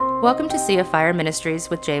Welcome to Sea of Fire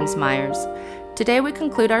Ministries with James Myers. Today we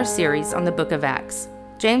conclude our series on the book of Acts.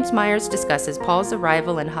 James Myers discusses Paul's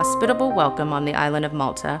arrival and hospitable welcome on the island of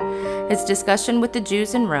Malta, his discussion with the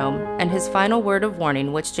Jews in Rome, and his final word of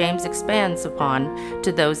warning which James expands upon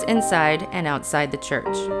to those inside and outside the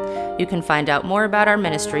church. You can find out more about our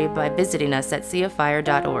ministry by visiting us at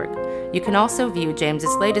seaoffire.org. You can also view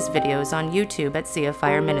James's latest videos on YouTube at Sea of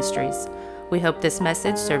Fire Ministries. We hope this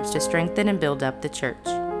message serves to strengthen and build up the church.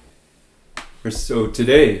 So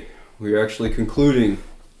today we are actually concluding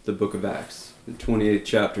the book of Acts, the 28th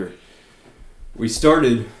chapter. We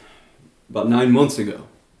started about 9 months ago,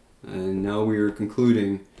 and now we are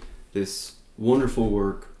concluding this wonderful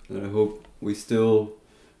work that I hope we still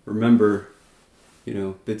remember,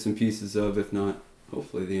 bits and pieces of, if not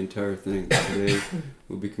hopefully the entire thing. Today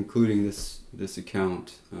we'll be concluding this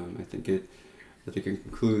account. I think it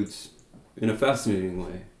concludes in a fascinating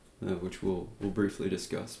way, which we'll briefly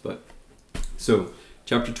discuss. So,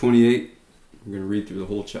 chapter 28, we're going to read through the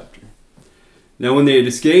whole chapter. Now when they had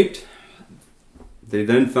escaped, they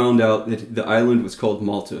then found out that the island was called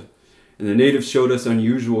Malta, and the natives showed us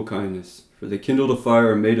unusual kindness, for they kindled a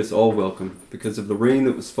fire and made us all welcome, because of the rain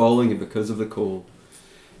that was falling and because of the cold.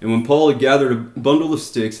 And when Paul had gathered a bundle of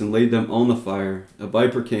sticks and laid them on the fire, a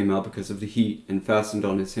viper came out because of the heat and fastened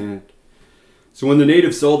on his hand. So when the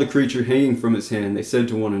natives saw the creature hanging from his hand, they said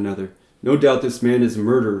to one another, "No doubt this man is a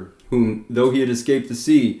murderer, whom, though he had escaped the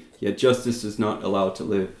sea, yet justice is not allowed to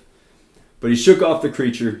live." But he shook off the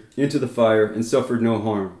creature into the fire and suffered no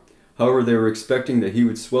harm. However, they were expecting that he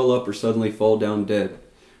would swell up or suddenly fall down dead.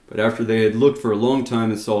 But after they had looked for a long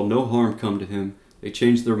time and saw no harm come to him, they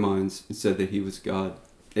changed their minds and said that he was a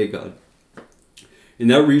god. In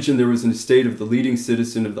that region there was an estate of the leading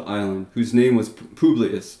citizen of the island, whose name was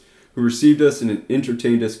Publius, who received us and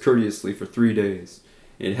entertained us courteously for 3 days.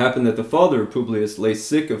 It happened that the father of Publius lay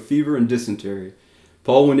sick of fever and dysentery.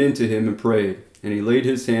 Paul went in to him and prayed, and he laid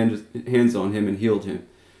his hands on him and healed him.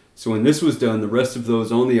 So when this was done, the rest of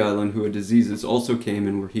those on the island who had diseases also came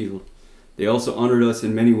and were healed. They also honored us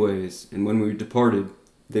in many ways, and when we departed,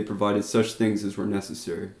 they provided such things as were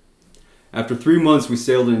necessary. After 3 months we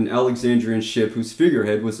sailed in an Alexandrian ship whose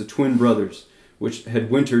figurehead was the twin brothers, which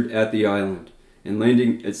had wintered at the island. And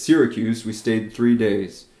landing at Syracuse, we stayed 3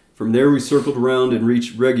 days. From there we circled around and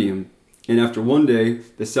reached Rhegium, and after 1 day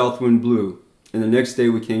the south wind blew, and the next day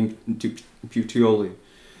we came to Puteoli,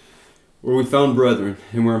 where we found brethren,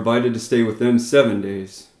 and were invited to stay with them 7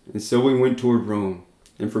 days. And so we went toward Rome.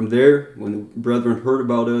 And from there, when the brethren heard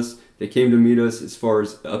about us, they came to meet us as far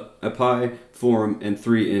as Appii, Forum, and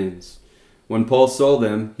 3 Inns. When Paul saw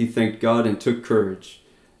them, he thanked God and took courage.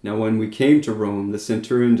 Now when we came to Rome, the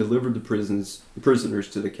centurion delivered the prisoners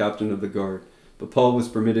to the captain of the guard. But Paul was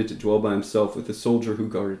permitted to dwell by himself with the soldier who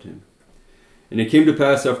guarded him. And it came to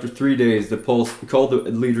pass after 3 days that Paul called the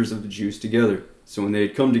leaders of the Jews together. So when they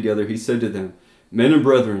had come together, he said to them, "Men and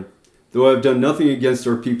brethren, though I have done nothing against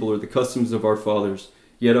our people or the customs of our fathers,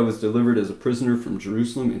 yet I was delivered as a prisoner from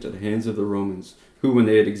Jerusalem into the hands of the Romans, who, when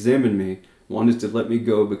they had examined me, wanted to let me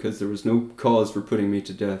go because there was no cause for putting me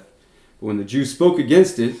to death. But when the Jews spoke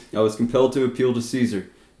against it, I was compelled to appeal to Caesar,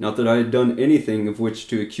 not that I had done anything of which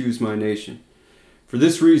to accuse my nation. For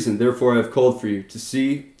this reason, therefore, I have called for you, to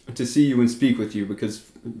see you and speak with you,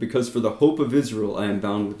 because for the hope of Israel I am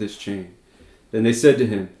bound with this chain." Then they said to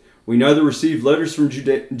him, "We neither received letters from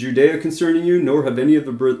Judea concerning you, nor have any of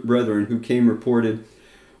the brethren who came reported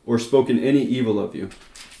or spoken any evil of you.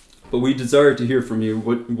 But we desire to hear from you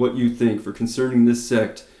what you think, for concerning this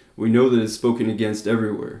sect we know that it is spoken against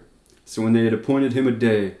everywhere." So when they had appointed him a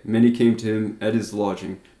day, many came to him at his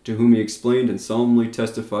lodging, to whom he explained and solemnly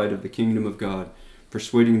testified of the kingdom of God,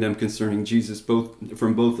 persuading them concerning Jesus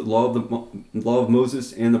from both the law of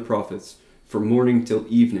Moses and the prophets, from morning till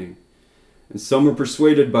evening. And some were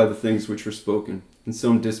persuaded by the things which were spoken, and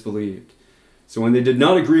some disbelieved. So when they did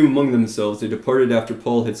not agree among themselves, they departed after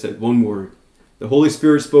Paul had said one word. The Holy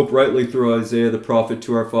Spirit spoke rightly through Isaiah the prophet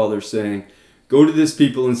to our fathers, saying, "Go to this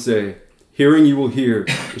people and say, hearing you will hear,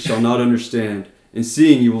 and shall not understand, and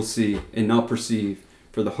seeing you will see, and not perceive.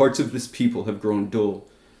 For the hearts of this people have grown dull.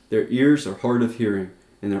 Their ears are hard of hearing,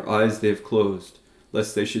 and their eyes they have closed,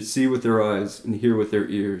 lest they should see with their eyes and hear with their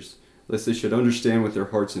ears, lest they should understand with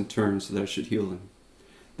their hearts and turn, so that I should heal them.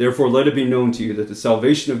 Therefore let it be known to you that the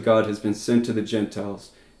salvation of God has been sent to the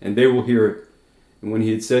Gentiles, and they will hear it." And when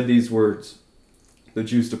he had said these words, the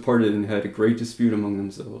Jews departed and had a great dispute among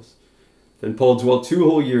themselves. Then Paul dwelt 2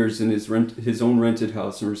 whole years in his own rented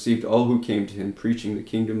house, and received all who came to him, preaching the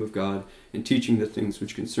kingdom of God, and teaching the things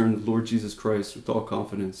which concern the Lord Jesus Christ with all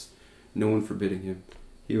confidence, no one forbidding him.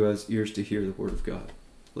 He who has ears to hear the word of God,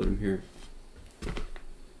 let him hear it.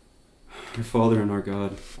 Our Father and our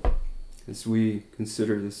God, as we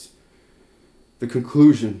consider this, the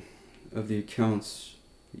conclusion of the accounts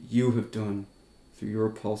that you have done through your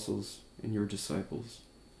apostles and your disciples,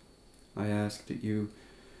 I ask that you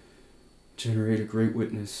generate a great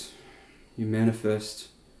witness. You manifest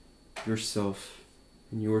yourself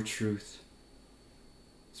and your truth.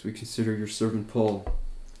 As we consider your servant Paul,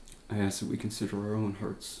 I ask that we consider our own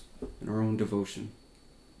hearts and our own devotion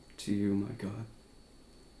to you, my God.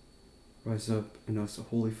 Rise up in us a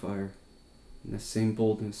holy fire, and that same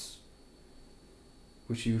boldness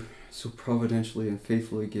which you so providentially and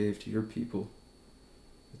faithfully gave to your people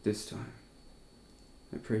at this time.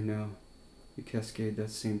 I pray now you cascade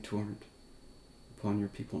that same torrent upon your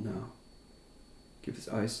people now. Give us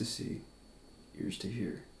eyes to see, ears to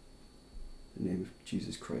hear. In the name of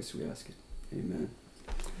Jesus Christ we ask it. Amen.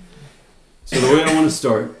 So the way I want to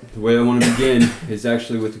start, the way I want to begin, is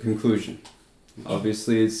actually with the conclusion.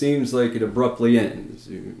 Obviously, it seems like it abruptly ends.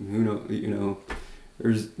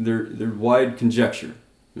 There's wide conjecture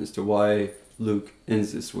as to why Luke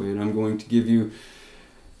ends this way, and I'm going to give you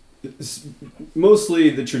mostly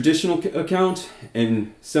the traditional account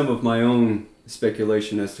and some of my own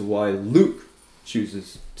speculation as to why Luke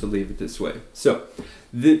chooses to leave it this way. So,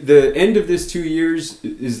 the end of this 2 years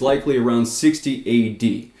is likely around 60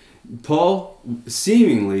 A.D. Paul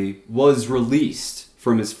seemingly was released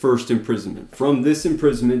from his first imprisonment. From this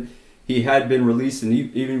imprisonment, he had been released and he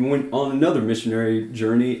even went on another missionary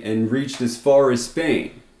journey and reached as far as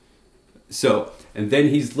Spain. So, and then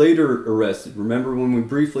he's later arrested. Remember when we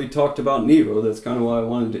briefly talked about Nero? That's kind of why I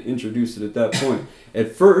wanted to introduce it at that point.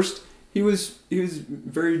 At first, he was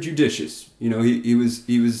very judicious. He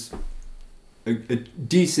was a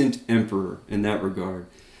decent emperor in that regard.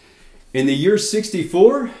 In the year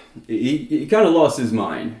 64, he kind of lost his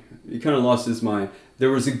mind. There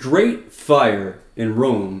was a great fire in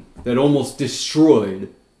Rome that almost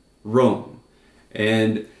destroyed Rome.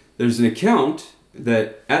 And there's an account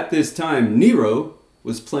that at this time Nero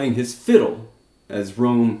was playing his fiddle as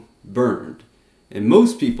Rome burned. And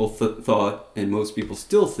most people thought, and most people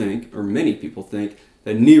still think, or many people think,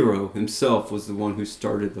 that Nero himself was the one who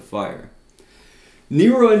started the fire.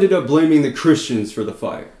 Nero ended up blaming the Christians for the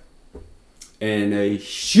fire. And a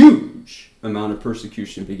huge amount of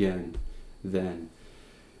persecution began then.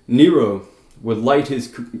 Nero would light his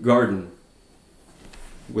garden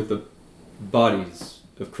with the bodies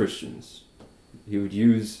of Christians. He would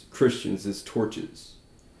use Christians as torches.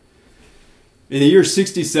 In the year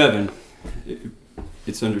 67,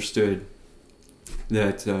 it's understood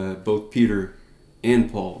that both Peter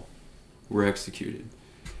and Paul were executed.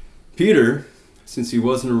 Peter, since he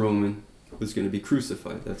wasn't a Roman, was going to be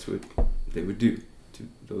crucified. That's what they would do to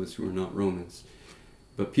those who were not Romans.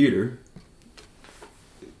 But Peter,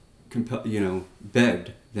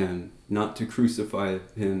 begged them not to crucify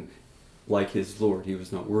him like his Lord. He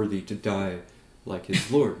was not worthy to die like his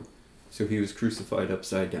Lord. So he was crucified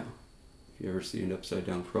upside down. If you ever see an upside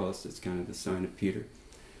down cross, that's kind of the sign of Peter.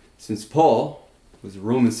 Since Paul was a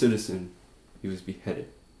Roman citizen, he was beheaded.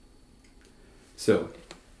 So,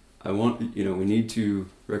 we need to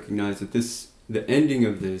recognize that the ending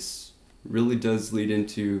of this really does lead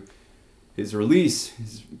into his release,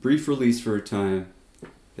 his brief release for a time.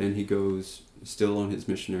 Then he goes still on his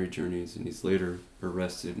missionary journeys, and he's later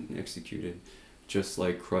arrested and executed, just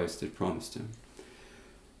like Christ had promised him.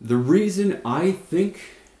 The reason I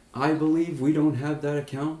believe we don't have that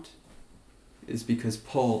account is because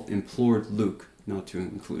Paul implored Luke not to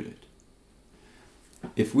include it.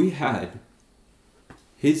 If we had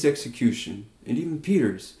his execution, and even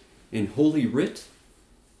Peter's, in Holy Writ,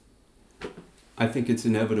 I think it's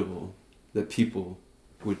inevitable that people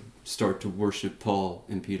would start to worship Paul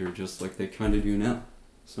and Peter just like they kind of do now.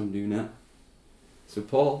 Some do now. So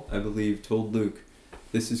Paul, I believe, told Luke,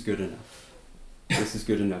 this is good enough. This is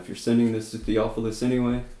good enough. You're sending this to Theophilus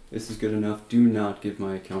anyway. This is good enough. Do not give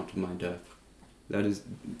my account of my death. That is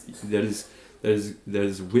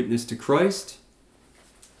witness to Christ,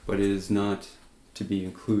 but it is not to be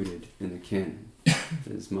included in the canon.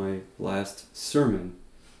 It is my last sermon,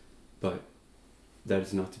 but that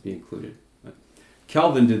is not to be included.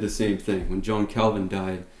 Calvin did the same thing. When John Calvin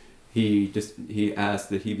died, he asked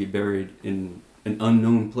that he be buried in an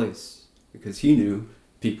unknown place because he knew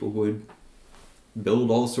people would build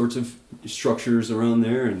all sorts of structures around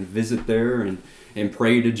there and visit there and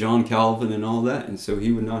pray to John Calvin and all that, and so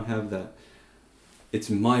he would not have that. It's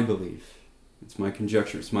my belief, it's my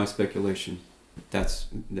conjecture, it's my speculation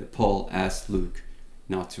that Paul asked Luke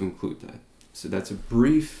not to include that. So that's a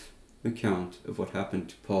brief account of what happened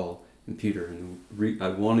to Paul and Peter, and I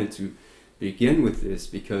wanted to begin with this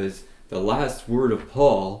because the last word of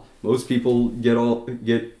Paul, most people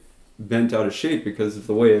get bent out of shape because of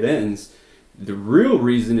the way it ends. The real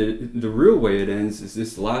way it ends is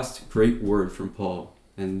this last great word from Paul,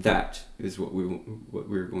 and that is what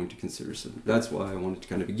we're going to consider. So that's why I wanted to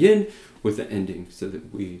kind of begin with the ending, so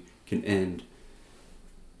that we can end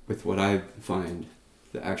with what I find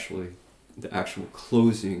the actual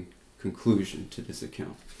closing conclusion to this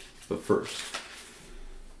account. But first,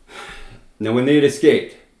 now when they had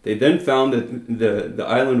escaped, they then found that the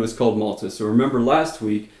island was called Malta. So remember last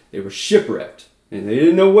week they were shipwrecked and they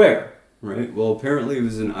didn't know where, right? Well, apparently it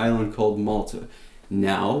was an island called Malta.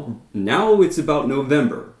 Now it's about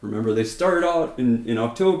November. Remember, they started out in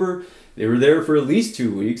October. They were there for at least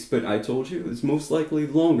 2 weeks, but I told you it was most likely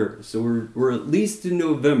longer. So we're at least in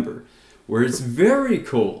November, where it's very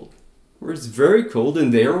cold.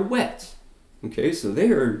 And they are wet. Okay, so they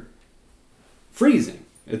are freezing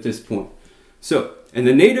at this point. So, and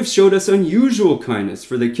the natives showed us unusual kindness,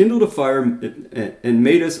 for they kindled a fire and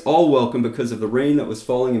made us all welcome because of the rain that was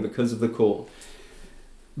falling and because of the cold.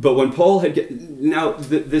 But when Paul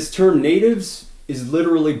this term natives is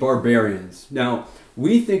literally barbarians. Now,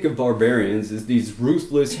 we think of barbarians as these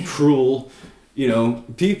ruthless, cruel,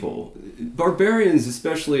 people. Barbarians,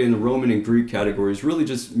 especially in the Roman and Greek categories, really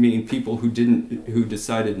just mean people who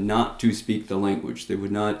decided not to speak the language. They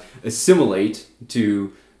would not assimilate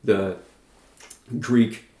to the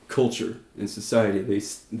Greek culture and society.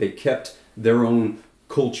 They kept their own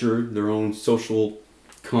culture, their own social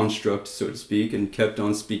construct, so to speak, and kept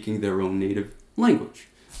on speaking their own native language.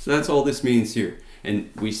 So that's all this means here.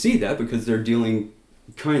 And we see that because they're dealing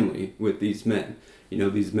kindly with these men.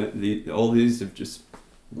 These men, all these have just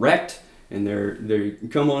wrecked, and they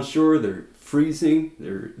come on shore, they're freezing,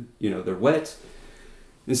 they're wet.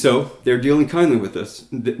 And so they're dealing kindly with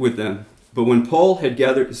them. But when Paul had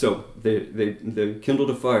gathered, so they kindled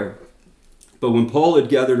a fire. But when Paul had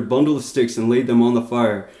gathered a bundle of sticks and laid them on the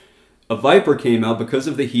fire, a viper came out because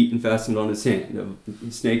of the heat and fastened on his hand.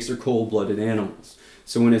 Snakes are cold-blooded animals.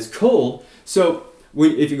 So when it's cold,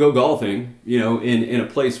 if you go golfing, in a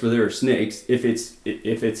place where there are snakes, if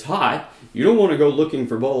it's hot, you don't want to go looking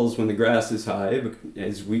for balls when the grass is high,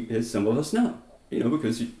 as some of us know,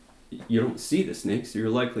 because you don't see the snakes, so you're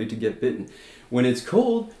likely to get bitten. When it's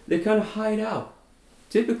cold, they kind of hide out,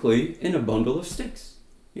 typically in a bundle of sticks.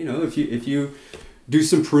 If you do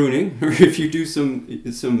some pruning, or if you do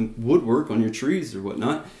some woodwork on your trees or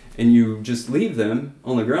whatnot, and you just leave them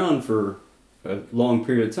on the ground for a long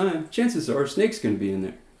period of time, chances are a snake's going to be in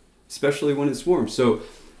there, especially when it's warm. So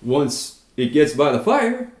once it gets by the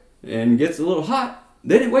fire and gets a little hot,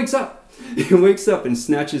 then it wakes up. It wakes up and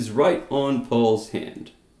snatches right on Paul's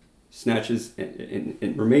hand. Snatches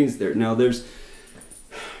and remains there. Now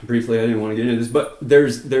briefly, I didn't want to get into this, but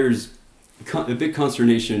there's a big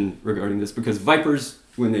consternation regarding this, because vipers,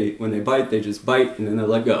 when they bite, they just bite and then they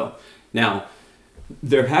let go. Now,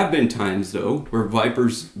 there have been times, though, where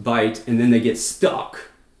vipers bite and then they get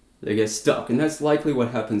stuck. And that's likely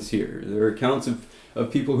what happens here. There are accounts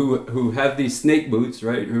of people who have these snake boots,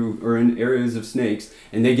 right, who are in areas of snakes,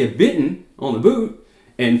 and they get bitten on the boot,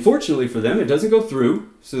 and fortunately for them, it doesn't go through,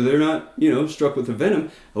 so they're not, struck with the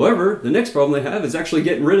venom. However, the next problem they have is actually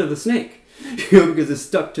getting rid of the snake, because it's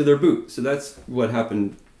stuck to their boot. So that's what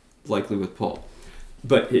happened likely with Paul.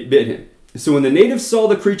 But it bit him. So when the natives saw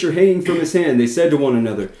the creature hanging from his hand, they said to one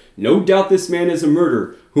another, "No doubt this man is a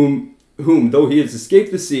murderer, whom though he has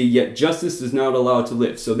escaped the sea, yet justice is not allowed to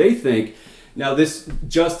live." So they think, now this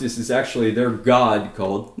justice is actually their god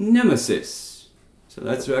called Nemesis. So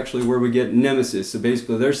that's actually where we get Nemesis. So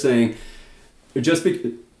basically they're saying,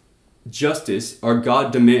 justice, our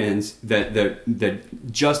God demands that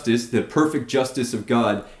justice, the perfect justice of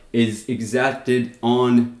God, is exacted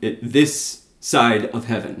on this side of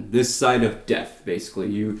heaven, this side of death, basically.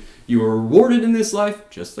 You are rewarded in this life,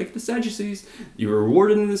 just like the Sadducees. You are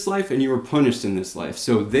rewarded in this life, and you are punished in this life.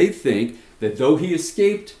 So they think that though he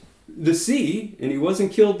escaped the sea, and he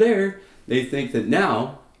wasn't killed there, they think that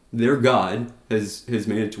now their God has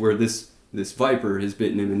made it to where this viper has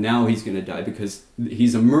bitten him, and now he's going to die because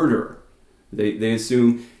he's a murderer. They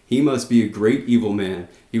assume he must be a great evil man.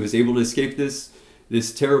 He was able to escape this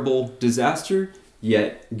terrible disaster,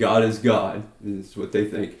 yet God is God, is what they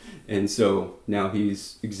think. And so now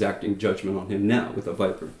he's exacting judgment on him now with a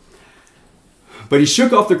viper. But he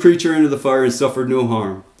shook off the creature into the fire and suffered no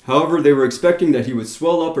harm. However, they were expecting that he would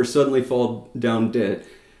swell up or suddenly fall down dead.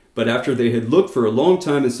 But after they had looked for a long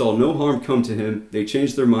time and saw no harm come to him, they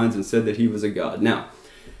changed their minds and said that he was a god. Now,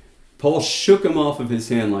 Paul shook him off of his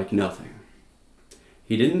hand like nothing.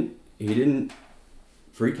 He didn't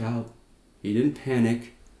freak out. He didn't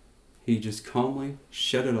panic. he just calmly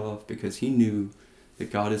shut it off because he knew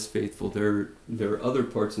that God is faithful. There are other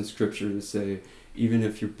parts in Scripture that say, even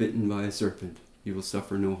if you're bitten by a serpent, you will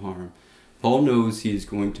suffer no harm. Paul knows he is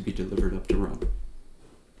going to be delivered up to Rome,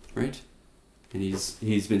 right? And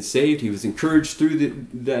he's been saved. He was encouraged through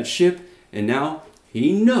that ship, and now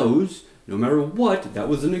he knows, no matter what, that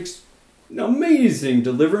was an amazing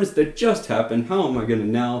deliverance that just happened. How am I going to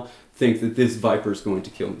now think that this viper is going to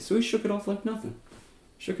kill me? So he shook it off like nothing.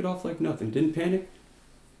 Didn't panic.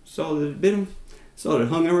 Saw that it bit him. Saw that it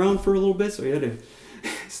hung around for a little bit, so he had to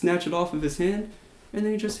snatch it off of his hand, and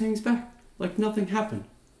then he just hangs back like nothing happened.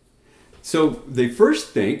 So they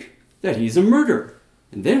first think that he's a murderer.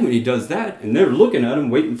 And then when he does that, and they're looking at him,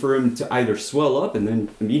 waiting for him to either swell up and then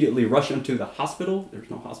immediately rush him to the hospital. There's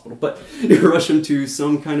no hospital, but rush him to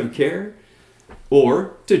some kind of care,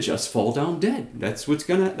 or to just fall down dead. That's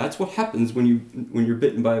what happens when you're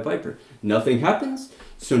bitten by a viper. Nothing happens,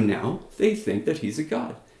 so now they think that he's a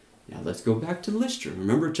god. Now let's go back to Lystra.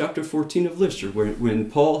 Remember chapter 14 of Lystra,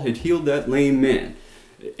 when Paul had healed that lame man.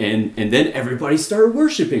 And then everybody started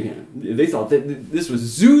worshiping him. They thought that this was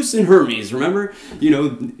Zeus and Hermes, remember?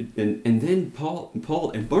 And then Paul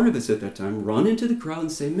and Barnabas at that time run into the crowd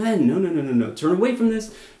and say, "Man, no, turn away from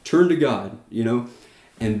this, turn to God,"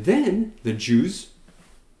 And then the Jews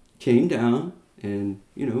came down and,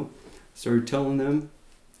 started telling them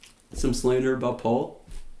some slander about Paul,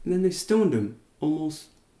 and then they stoned him almost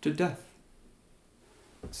to death.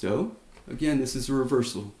 So, again, this is a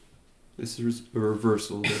reversal. They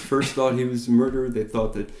first thought he was a murderer. They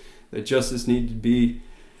thought that justice needed to be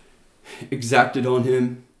exacted on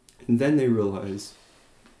him. And then they realized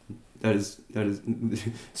that is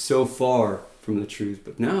so far from the truth.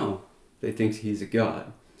 But now they think he's a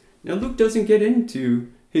god. Now Luke doesn't get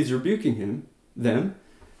into his rebuking them,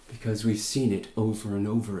 because we've seen it over and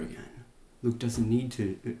over again. Luke doesn't need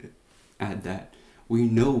to add that. We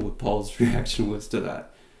know what Paul's reaction was to that.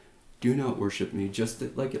 Do not worship me, just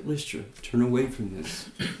like at Lystra. Turn away from this.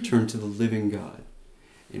 Turn to the living God.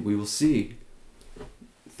 And we will see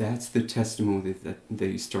that's the testimony that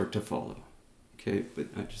they start to follow. Okay, but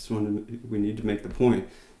we need to make the point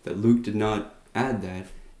that Luke did not add that,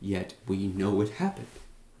 yet we know it happened.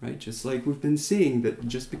 Right? Just like we've been seeing that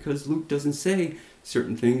just because Luke doesn't say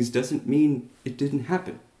certain things doesn't mean it didn't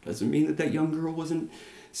happen. Doesn't mean that young girl wasn't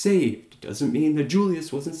saved. It doesn't mean that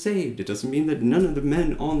Julius wasn't saved. It doesn't mean that none of the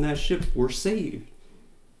men on that ship were saved.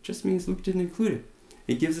 It just means Luke didn't include it.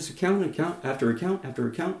 He gives us account after account after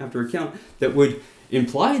account after account that would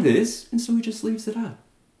imply this, and so he just leaves it out.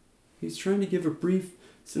 He's trying to give a brief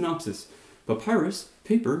synopsis. Papyrus,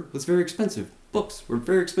 paper, was very expensive. Books were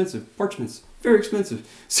very expensive. Parchments, very expensive.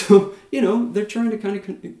 So, they're trying to kind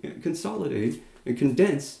of consolidate and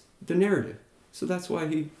condense the narrative. So that's why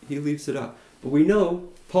he leaves it out. But we know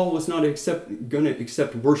Paul was not going to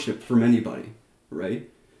accept worship from anybody, right?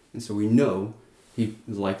 And so we know he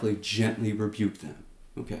likely gently rebuked them.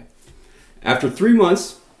 Okay. After 3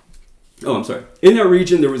 months, in that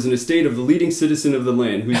region there was an estate of the leading citizen of the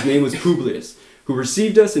land, whose name was Publius, who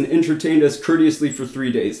received us and entertained us courteously for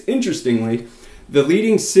 3 days. Interestingly, the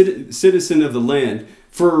leading citizen of the land,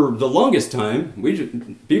 for the longest time,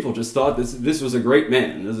 people just thought this was a great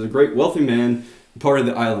man. This was a great wealthy man, part of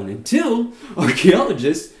the island, until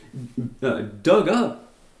archaeologists dug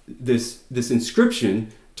up this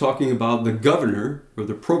inscription talking about the governor or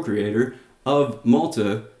the procurator of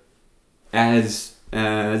Malta as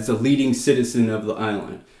the leading citizen of the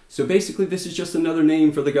island. So basically, this is just another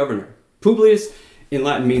name for the governor. Publius in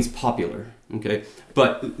Latin means popular. Okay,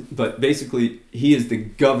 but basically, he is the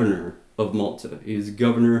governor of Malta. He is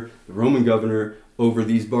the Roman governor over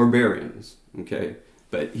these barbarians. Okay,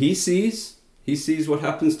 but he sees what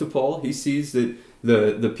happens to Paul. He sees that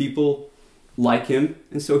the people like him,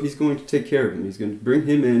 and so he's going to take care of him. He's going to bring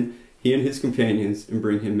him in, he and his companions, and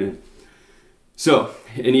bring him in. So,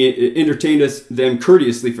 and he entertained them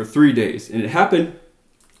courteously for 3 days. And it happened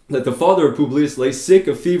that the father of Publius lay sick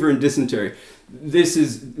of fever and dysentery. This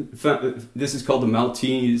is called the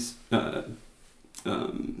Maltese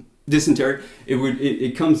dysentery.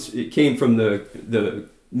 It came from the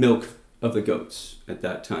milk of the goats at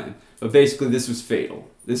that time. But basically, this was fatal.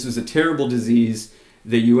 This was a terrible disease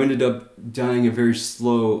that you ended up dying a very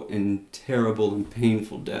slow and terrible and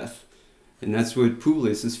painful death. And that's what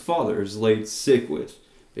Publius' father is laid sick with.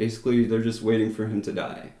 Basically, they're just waiting for him to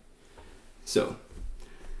die. So,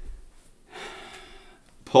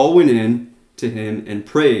 Paul went in to him and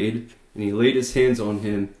prayed, and he laid his hands on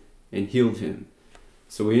him and healed him.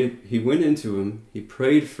 So he went into him, he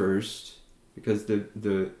prayed first, because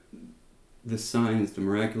the signs, the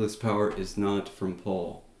miraculous power is not from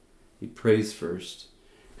Paul. He prays first.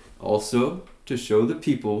 Also, to show the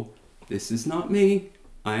people, this is not me.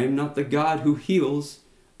 I am not the God who heals.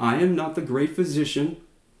 I am not the great physician.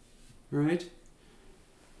 Right?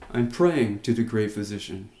 I'm praying to the great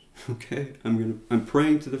physician. Okay? I'm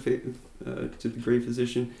praying to the great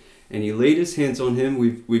physician, and he laid his hands on him.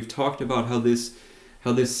 We've talked about how this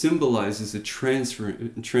symbolizes a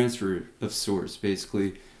transfer of sorts,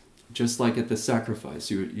 basically. Just like at the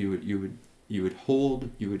sacrifice, you would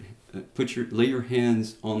lay your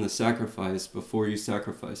hands on the sacrifice before you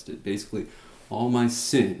sacrificed it. Basically, all my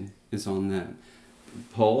sin is on them.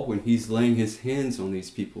 Paul, when he's laying his hands on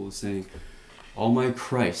these people, is saying, all my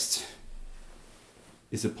Christ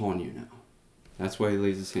is upon you now. That's why he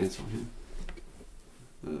lays his hands on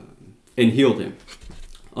him. And healed him,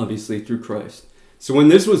 obviously, through Christ. So when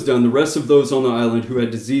this was done, the rest of those on the island who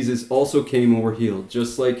had diseases also came and were healed.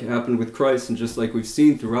 Just like happened with Christ, and just like we've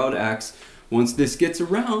seen throughout Acts, once this gets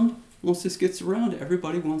around,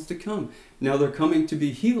 everybody wants to come. Now they're coming to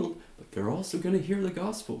be healed, but they're also going to hear the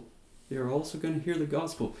gospel.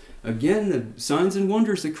 Again, the signs and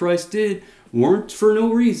wonders that Christ did weren't for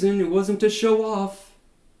no reason. It wasn't to show off.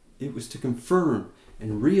 It was to confirm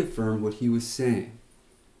and reaffirm what he was saying.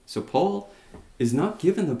 So Paul is not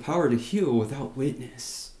given the power to heal without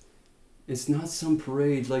witness. It's not some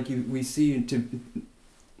parade like we see in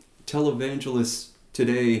televangelists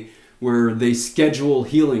today where they schedule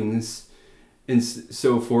healings and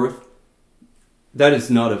so forth. That is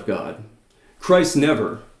not of God. Christ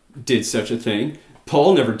never did such a thing.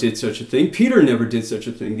 Paul never did such a thing. Peter never did such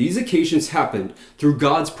a thing. These occasions happened through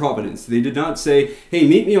God's providence. They did not say, hey,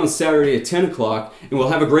 meet me on Saturday at 10 o'clock and we'll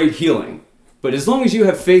have a great healing. But as long as you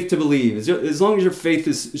have faith to believe, as long as your faith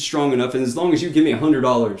is strong enough, and as long as you give me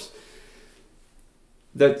 $100,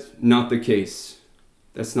 that's not the case.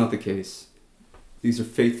 That's not the case. These are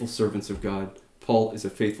faithful servants of God. Paul is a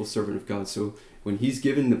faithful servant of God. So when he's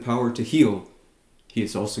given the power to heal, he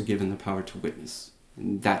is also given the power to witness.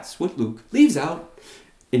 And that's what Luke leaves out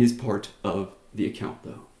in his part of the account,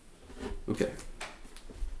 though. Okay.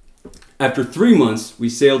 After 3 months, we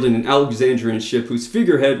sailed in an Alexandrian ship whose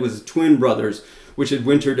figurehead was twin brothers, which had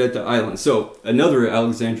wintered at the island. So, another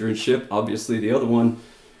Alexandrian ship, obviously the other one,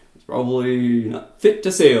 was probably not fit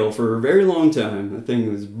to sail for a very long time. The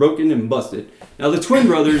thing was broken and busted. Now, the twin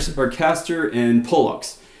brothers are Castor and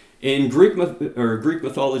Pollux. In Greek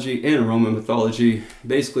mythology and Roman mythology,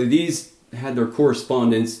 basically these had their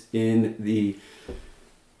correspondence in the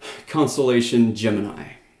constellation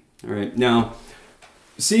Gemini. All right, now,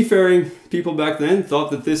 seafaring people back then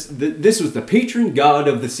thought that this was the patron god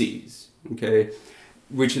of the seas, okay,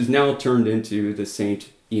 which is now turned into the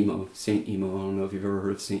Saint Emo. Saint Emo, I don't know if you've ever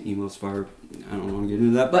heard of Saint Emo's fire. I don't want to get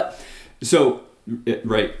into that, but so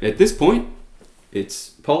right at this point, it's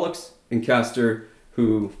Pollux and Castor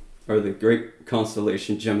who are the great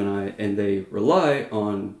constellation Gemini, and they rely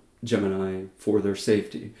on Gemini for their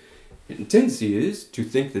safety. And the tendency is to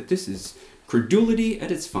think that this is credulity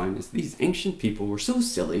at its finest. These ancient people were so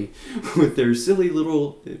silly with their silly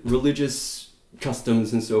little religious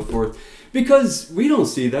customs and so forth, because we don't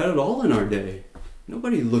see that at all in our day.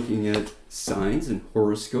 Nobody looking at signs and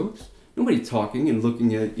horoscopes. Nobody talking and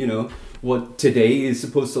looking at, what today is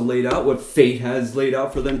supposed to lay out, what fate has laid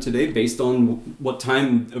out for them today based on what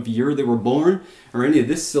time of year they were born, or any of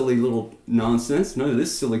this silly little nonsense. None of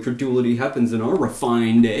this silly credulity happens in our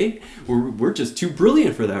refined day. We're just too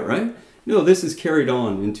brilliant for that, right? No, this is carried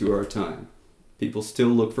on into our time. People still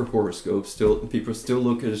look for horoscopes, people still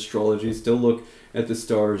look at astrology, still look at the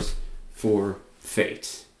stars for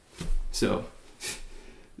fate. So,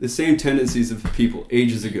 the same tendencies of people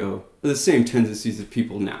ages ago are the same tendencies of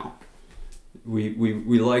people now.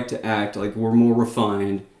 We like to act like we're more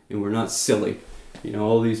refined and we're not silly.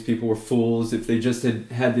 All these people were fools. If they just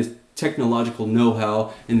had this technological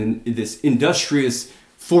know-how and this industrious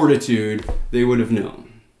fortitude, they would have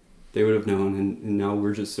known. And now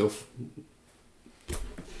we're just so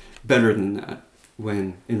better than that,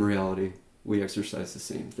 when in reality we exercise the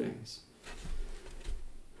same things.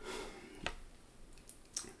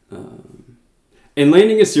 And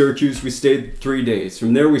landing at Syracuse, we stayed 3 days.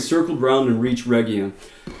 From there, we circled round and reached Rhegium.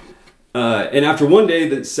 And after 1 day,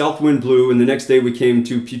 the south wind blew, and the next day we came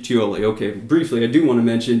to Puteoli. Okay, briefly, I do want to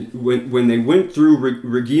mention, when they went through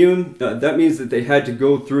Rhegium, that means that they had to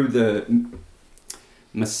go through the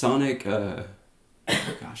Masonic, I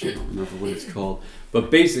don't remember what it's called.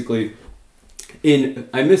 But basically,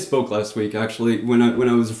 I misspoke last week, actually, when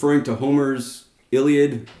I was referring to Homer's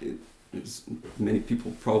Iliad. Many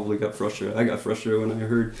people probably got frustrated. I got frustrated when I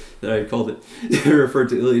heard that I called it referred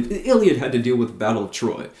to Iliad. The Iliad had to deal with the Battle of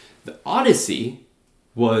Troy. The Odyssey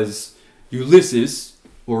was Ulysses,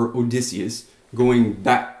 or Odysseus, going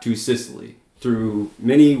back to Sicily through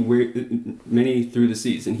many through the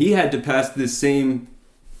seas. And he had to pass this same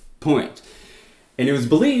point. And it was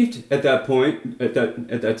believed at that point, at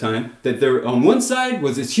that time, that there on one side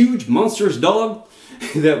was this huge monstrous dog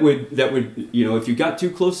that would if you got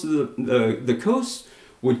too close to the coast,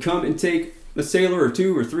 would come and take a sailor or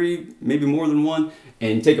two or three, maybe more than one,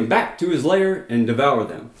 and take them back to his lair and devour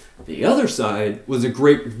them. The other side was a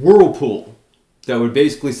great whirlpool that would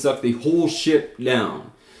basically suck the whole ship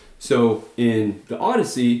down. So in the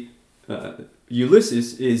Odyssey,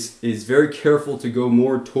 Ulysses is very careful to go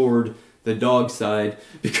more toward the dog side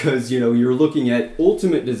because you're looking at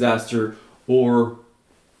ultimate disaster or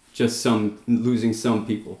just losing some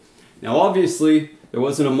people. Now obviously there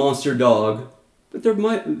wasn't a monster dog, but there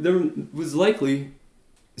was likely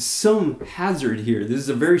some hazard here. This is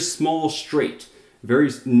a very small strait,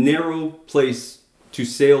 very narrow place to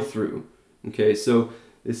sail through. Okay, so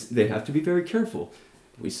they have to be very careful.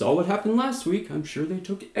 We saw what happened last week. I'm sure they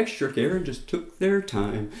took extra care and just took their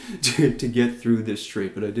time to get through this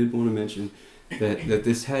strait. But I did want to mention that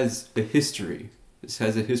this has a history. This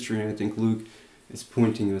has a history, and I think Luke is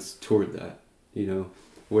pointing us toward that.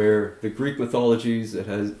 Where the Greek mythologies that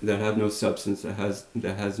have no substance, that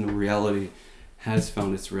has no reality, has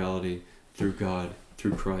found its reality through God,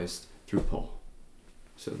 through Christ, through Paul.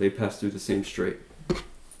 So they passed through the same strait.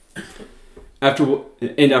 After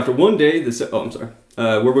one day,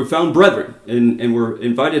 where we found brethren, and were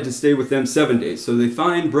invited to stay with them 7 days. So they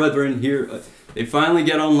find brethren here. They finally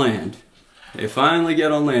get on land.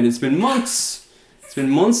 It's been months. It's been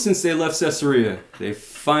months since they left Caesarea. They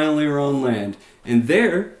finally are on land. And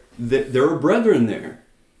there are brethren there.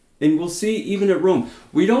 And we'll see even at Rome.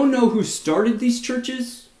 We don't know who started these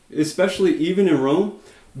churches, especially even in Rome.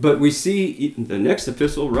 But we see the next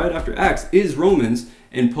epistle right after Acts is Romans.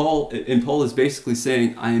 And Paul is basically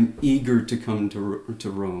saying, I am eager to come to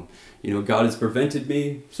Rome. God has prevented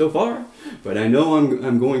me so far, but I know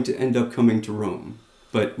I'm going to end up coming to Rome.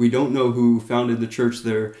 But we don't know who founded the church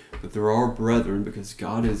there, but there are brethren because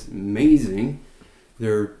God is amazing.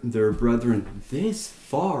 There are brethren this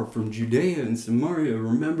far from Judea and Samaria.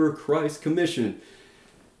 Remember Christ's commission.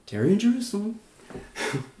 Tarry in Jerusalem.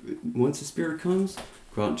 Once the Spirit comes,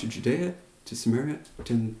 go out into Judea, to Samaria,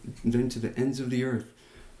 then to the ends of the earth.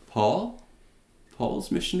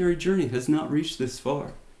 Paul's missionary journey has not reached this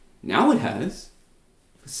far. Now it has.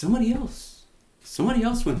 But somebody else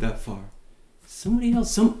went that far. Somebody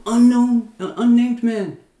else, some unnamed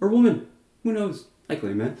man or woman, who knows,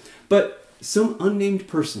 likely a man, but some unnamed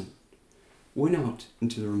person went out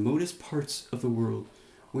into the remotest parts of the world,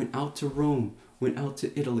 went out to Rome, went out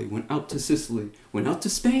to Italy, went out to Sicily, went out to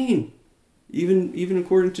Spain. Even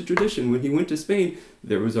according to tradition, when he went to Spain,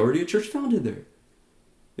 there was already a church founded there.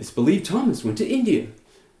 It's believed Thomas went to India.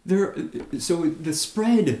 So the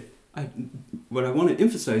spread, what I want to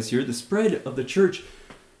emphasize here, the spread of the church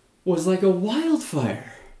was like a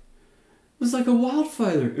wildfire. It was like a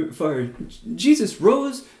wildfire. Jesus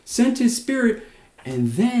rose, sent his Spirit,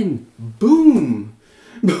 and then boom,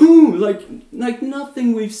 like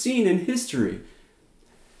nothing we've seen in history.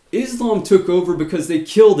 Islam took over because they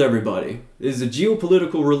killed everybody. It is a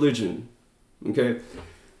geopolitical religion. Okay,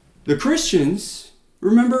 the Christians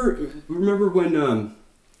remember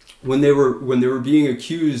when they were being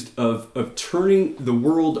accused of turning the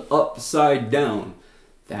world upside down.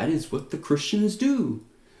 That is what the Christians do.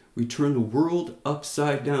 We turn the world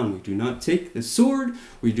upside down. We do not take the sword.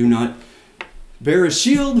 We do not bear a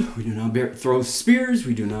shield. We do not throw spears.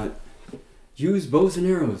 We do not use bows and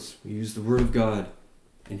arrows. We use the Word of God.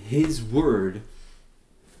 And His Word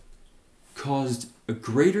caused a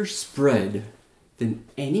greater spread than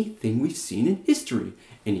anything we've seen in history.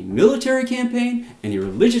 Any military campaign, any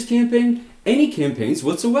religious campaign, any campaigns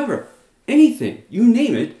whatsoever. Anything, you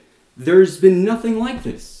name it, there's been nothing like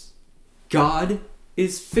this. God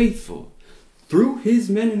is faithful through His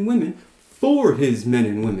men and women, for His men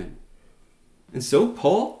and women. And so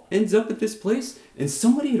Paul ends up at this place, and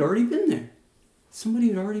somebody had already been there.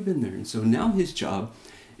 And so now his job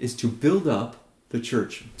is to build up the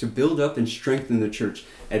church, to build up and strengthen the church.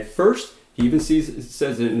 At first, he even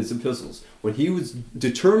says it in his epistles. What he was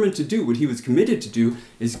determined to do, what he was committed to do,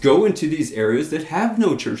 is go into these areas that have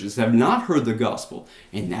no churches, have not heard the gospel.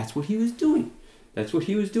 And that's what he was doing. But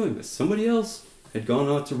somebody else had gone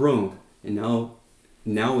out to Rome. And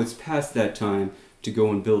now it's past that time to go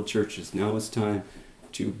and build churches. Now it's time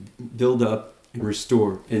to build up and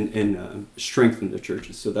restore and strengthen the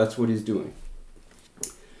churches. So that's what he's doing.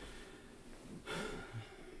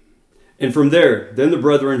 And from there, then the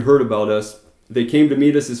brethren heard about us they came to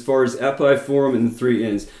meet us as far as Appii Forum and the Three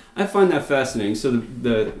Inns. I find that fascinating. So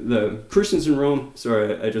the Christians in Rome,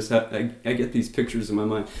 sorry, I get these pictures in my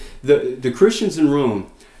mind. The Christians in Rome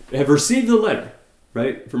have received the letter,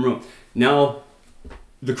 right, from Rome. Now,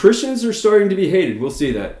 the Christians are starting to be hated. We'll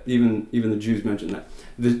see that. Even the Jews mentioned that.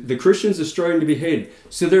 The Christians are starting to be hated.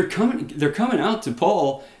 So they're coming out to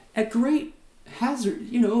Paul at great hazard,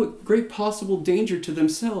 great possible danger to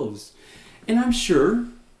themselves. And I'm sure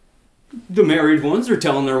the married ones are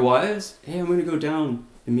telling their wives, hey, I'm going to go down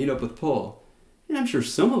and meet up with Paul. And I'm sure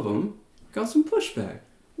some of them got some pushback.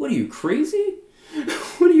 What are you, crazy?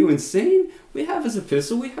 What are you, insane? We have his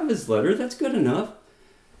epistle, we have his letter, that's good enough.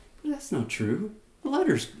 But that's not true. A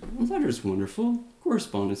letter's wonderful,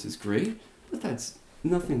 correspondence is great, but that's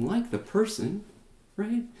nothing like the person,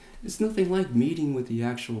 right? It's nothing like meeting with the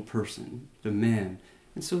actual person, the man.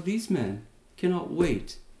 And so these men cannot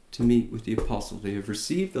wait to meet with the apostle. They have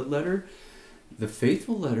received the letter, the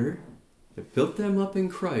faithful letter that built them up in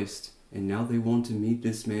Christ, and now they want to meet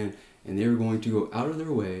this man, and they are going to go out of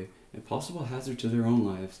their way, at possible hazard to their own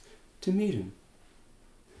lives, to meet him.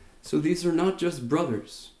 So these are not just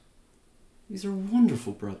brothers. These are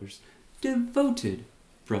wonderful brothers, devoted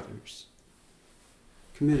brothers,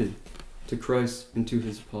 committed to Christ and to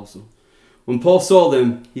his apostle. When Paul saw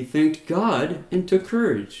them, he thanked God and took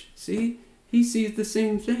courage. See? He sees the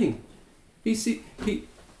same thing.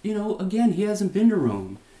 Again, he hasn't been to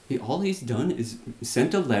Rome. All he's done is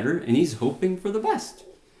sent a letter, and he's hoping for the best.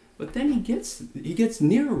 But then he gets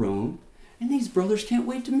near Rome, and these brothers can't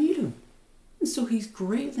wait to meet him. And so he's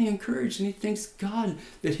greatly encouraged, and he thanks God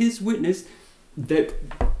that his witness, that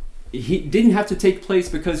he didn't have to take place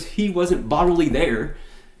because he wasn't bodily there.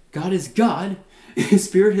 God is God. His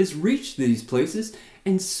Spirit has reached these places,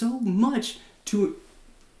 and so much to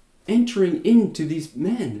entering into these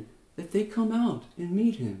men that they come out and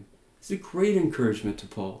meet him. It's a great encouragement to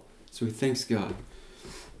Paul. So he thanks God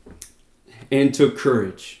and took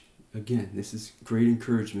courage. Again, this is great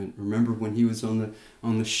encouragement. Remember when he was on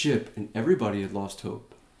the ship and everybody had lost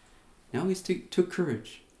hope. Now he took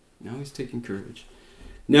courage. Now he's taking courage.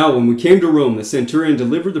 Now when we came to Rome, the centurion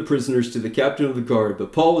delivered the prisoners to the captain of the guard,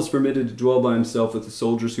 but Paul was permitted to dwell by himself with the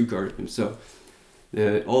soldiers who guarded him. So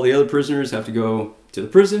all the other prisoners have to go to the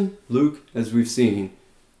prison. Luke, as we've seen,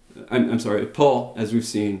 Paul, as we've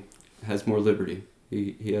seen, has more liberty.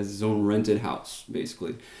 He has his own rented house,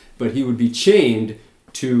 basically. But he would be chained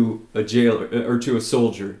to a jailer or to a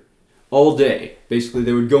soldier all day. Basically,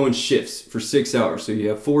 they would go in shifts for 6 hours. So you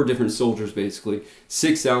have 4 different soldiers, basically,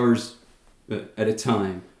 6 hours at a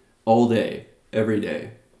time, all day, every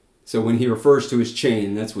day. So when he refers to his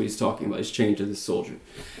chain, that's what he's talking about. He's chained to this soldier.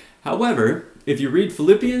 However, if you read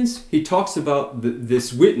Philippians, he talks about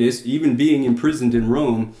this witness, even being imprisoned in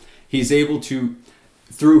Rome, he's able to,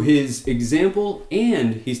 through his example,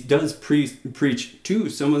 and he does preach to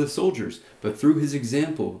some of the soldiers, but through his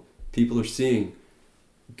example, people are seeing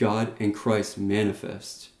God and Christ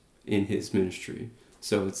manifest in his ministry.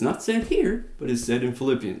 So it's not said here, but it's said in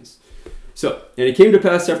Philippians. So, and it came to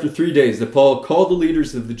pass after 3 days that Paul called the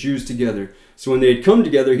leaders of the Jews together. So when they had come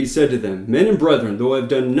together, he said to them, Men and brethren, though I have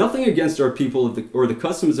done nothing against our people or the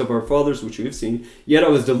customs of our fathers which we have seen, yet I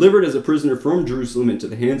was delivered as a prisoner from Jerusalem into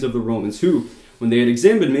the hands of the Romans, who, when they had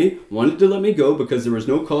examined me, wanted to let me go because there was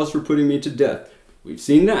no cause for putting me to death. We've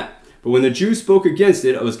seen that. But when the Jews spoke against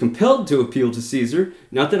it, I was compelled to appeal to Caesar,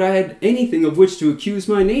 not that I had anything of which to accuse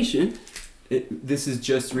my nation. This is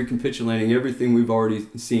just recapitulating everything we've already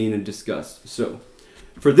seen and discussed. So,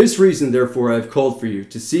 for this reason, therefore, I have called for you,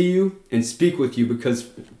 to see you and speak with you,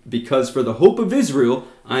 because for the hope of Israel,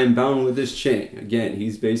 I am bound with this chain. Again,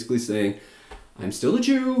 he's basically saying, I'm still a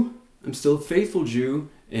Jew, I'm still a faithful Jew,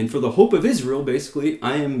 and for the hope of Israel, basically,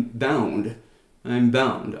 I am bound. I'm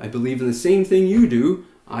bound. I believe in the same thing you do,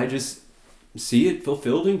 I just see it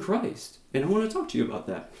fulfilled in Christ. And I want to talk to you about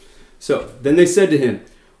that. So, then they said to him,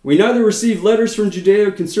 We neither received letters from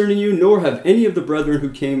Judea concerning you, nor have any of the brethren who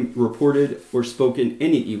came reported or spoken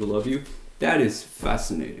any evil of you. That is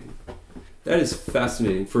fascinating. That is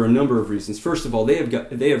fascinating for a number of reasons. First of all, they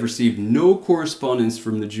have received no correspondence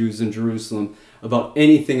from the Jews in Jerusalem about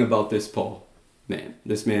anything about this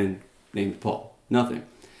man named Paul. Nothing.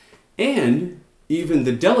 And even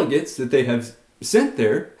the delegates that they have sent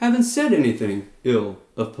there haven't said anything ill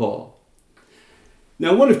of Paul.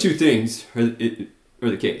 Now, one of two things are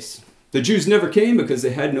the case. The Jews never came because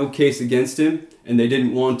they had no case against him, and they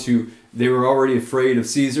didn't want to, they were already afraid of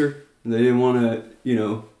Caesar, and they didn't want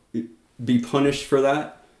to, be punished for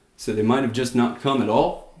that, so they might have just not come at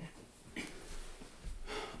all.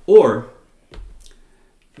 Or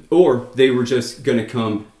they were just going to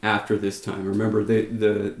come after this time. Remember,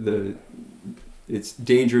 the it's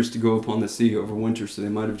dangerous to go upon the sea over winter, so they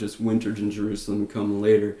might have just wintered in Jerusalem and come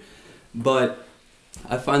later. But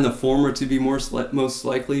I find the former to be most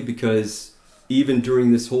likely, because even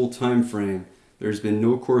during this whole time frame, there's been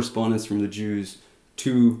no correspondence from the Jews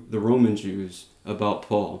to the Roman Jews about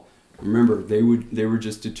Paul. Remember, they were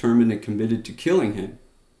just determined and committed to killing him.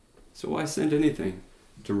 So why send anything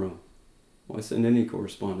to Rome? Why send any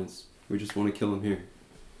correspondence? We just want to kill him here.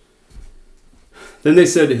 Then they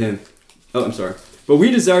said to him, but we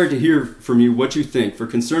desire to hear from you what you think, for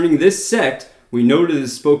concerning this sect, we know that it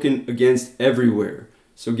is spoken against everywhere.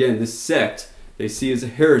 So again, this sect, they see as a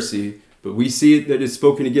heresy, but we see it that it's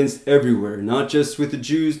spoken against everywhere, not just with the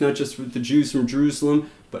Jews, not just with the Jews from Jerusalem,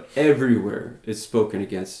 but everywhere it's spoken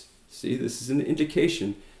against. See, this is an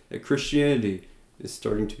indication that Christianity is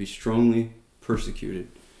starting to be strongly persecuted.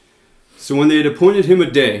 So when they had appointed him a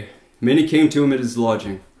day, many came to him at his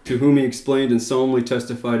lodging, to whom he explained and solemnly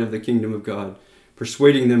testified of the kingdom of God,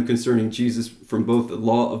 persuading them concerning Jesus from both the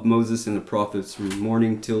law of Moses and the prophets from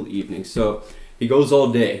morning till evening. So he goes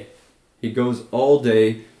all day. He goes all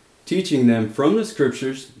day teaching them from the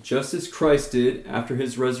scriptures, just as Christ did after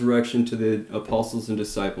his resurrection to the apostles and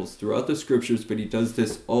disciples throughout the scriptures, but he does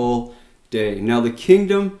this all day. Now the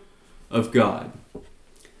kingdom of God,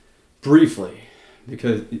 briefly,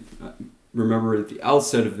 because remember at the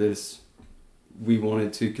outset of this, we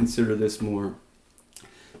wanted to consider this more.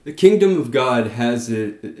 The kingdom of God has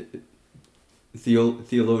a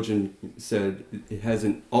theologian said it has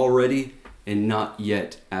an already and not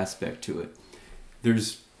yet aspect to it.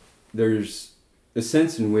 There's a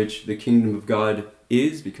sense in which the kingdom of God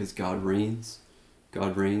is because God reigns.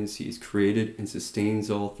 God reigns. He has created and sustains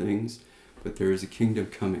all things. But there is a kingdom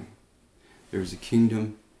coming. There is a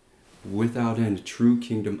kingdom without end, a true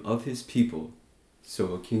kingdom of his people.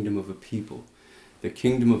 So a kingdom of a people. The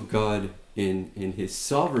kingdom of God in his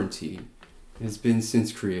sovereignty has been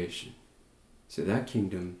since creation. So that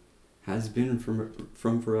kingdom has been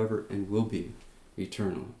from forever and will be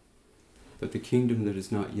eternal. But the kingdom that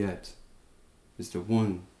is not yet is the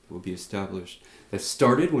one that will be established. That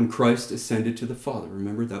started when Christ ascended to the Father.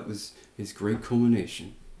 Remember, that was his great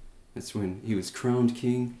culmination. That's when he was crowned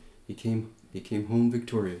king. He came home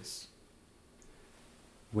victorious.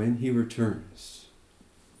 When he returns,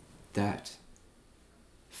 that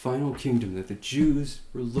final kingdom that the Jews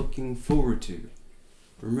were looking forward to.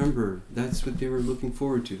 Remember, that's what they were looking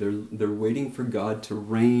forward to. They're waiting for God to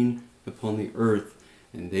reign upon the earth.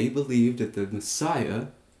 And they believed that the Messiah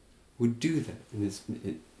would do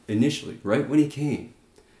that initially, right when he came.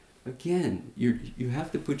 Again, you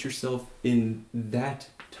have to put yourself in that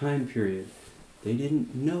time period. They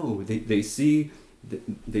didn't know. They see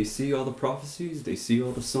all the prophecies, they see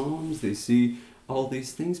all the Psalms, they see all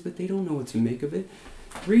these things, but they don't know what to make of it.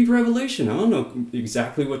 Read Revelation. I don't know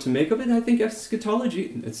exactly what to make of it. I think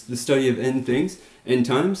eschatology, it's the study of end things, end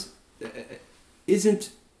times,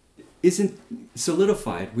 isn't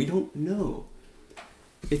solidified. We don't know.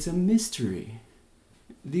 It's a mystery.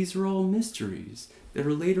 These are all mysteries that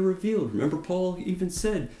are later revealed. Remember, Paul even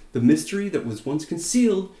said, the mystery that was once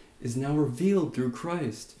concealed is now revealed through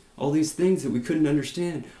Christ. All these things that we couldn't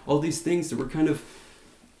understand, all these things that were kind of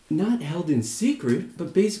not held in secret,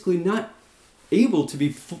 but basically not able to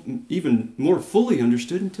be even more fully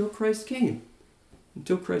understood until Christ came.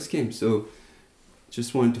 So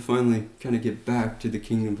just wanted to finally kind of get back to the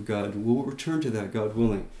kingdom of God. We'll return to that, God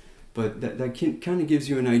willing. But that kind of gives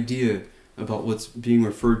you an idea about what's being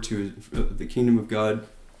referred to as the kingdom of God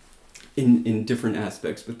in different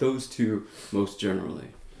aspects, but those two most generally.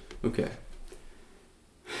 Okay.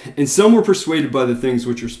 And some were persuaded by the things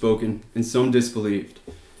which are spoken, and some disbelieved,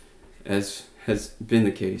 as has been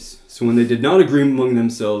the case. So when they did not agree among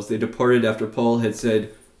themselves, they departed after Paul had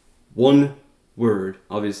said one word.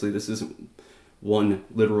 Obviously, this isn't one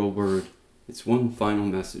literal word. It's one final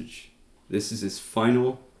message. This is his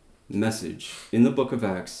final message in the book of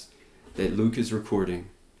Acts that Luke is recording.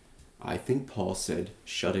 I think Paul said,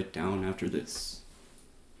 shut it down after this.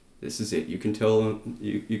 This is it. You can tell,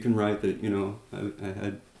 you can write that, I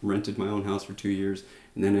had rented my own house for 2 years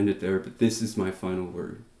and then ended there, but this is my final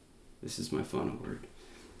word. This is my final word.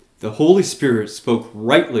 The Holy Spirit spoke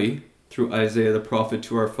rightly through Isaiah the prophet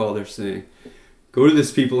to our fathers, saying, go to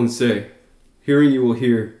this people and say, hearing you will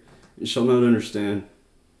hear and shall not understand,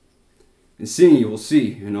 and seeing you will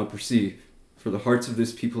see and not perceive, for the hearts of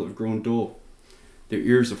this people have grown dull. Their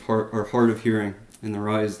ears are hard of hearing, and their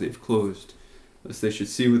eyes they've closed, lest they should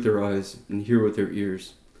see with their eyes and hear with their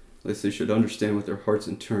ears, lest they should understand with their hearts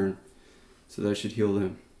and turn, so that I should heal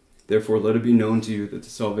them. Therefore let it be known to you that the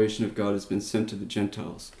salvation of God has been sent to the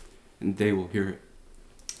Gentiles, and they will hear it.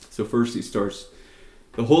 So first he starts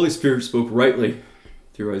The Holy Spirit spoke rightly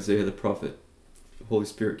through Isaiah the prophet. The Holy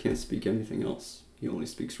Spirit can't speak anything else. He only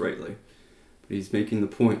speaks rightly. But he's making the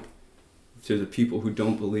point to the people who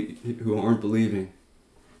don't believe, who aren't believing.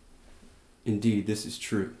 Indeed, this is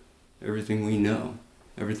true. Everything we know,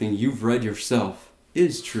 everything you've read yourself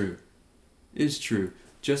is true. Is true.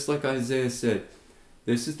 Just like Isaiah said,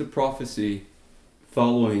 this is the prophecy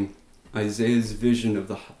following Isaiah's vision of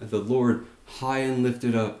the Lord high and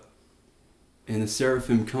lifted up. And the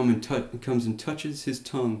seraphim comes and touches his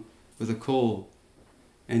tongue with a coal.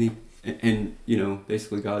 And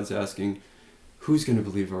basically God's asking, who's going to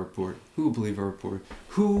believe our report? Who will believe our report?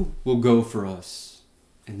 Who will go for us?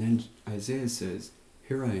 And then Isaiah says,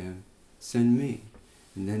 here I am, send me.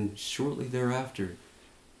 And then shortly thereafter,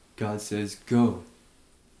 God says, go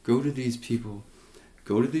to these people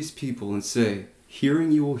and say,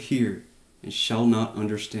 hearing you will hear and shall not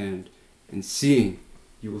understand, and seeing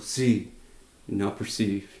you will see and not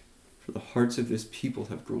perceive. For the hearts of this people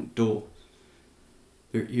have grown dull.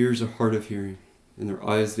 Their ears are hard of hearing, and their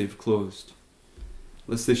eyes they've closed.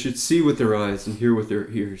 Lest they should see with their eyes and hear with their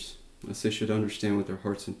ears, lest they should understand with their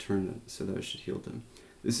hearts and turn them, so that I should heal them.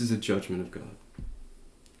 This is a judgment of God.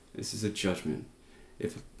 This is a judgment.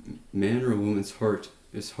 If a man or a woman's heart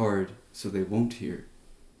is hard so they won't hear,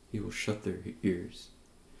 he will shut their ears.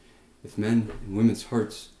 If men and women's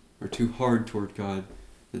hearts are too hard toward God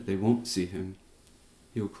that they won't see him,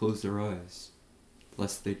 he will close their eyes,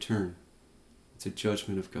 lest they turn. It's a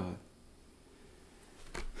judgment of God.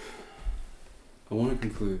 I want to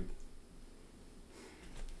conclude.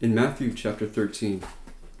 In Matthew chapter 13,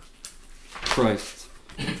 Christ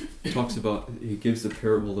talks about, he gives the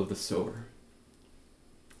parable of the sower.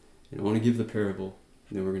 And I want to give the parable,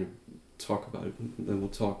 and then we're going to talk about it. And then we'll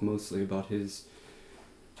talk mostly about his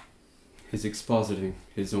expositing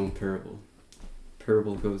his own parable.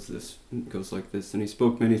 Parable goes like this. And he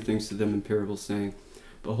spoke many things to them in parables, saying,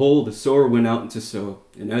 behold, the sower went out to sow.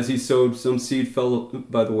 And as he sowed, some seed fell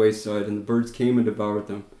by the wayside, and the birds came and devoured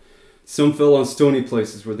them. Some fell on stony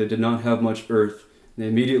places where they did not have much earth, and they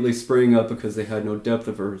immediately sprang up because they had no depth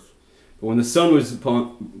of earth. But when the sun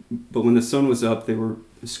was up, they were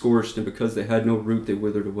scorched, and because they had no root, they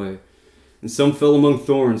withered away. And some fell among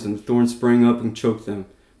thorns, and the thorns sprang up and choked them.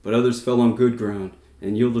 But others fell on good ground,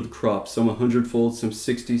 and yielded crops, some 100-fold, some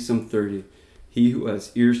 60, some 30. He who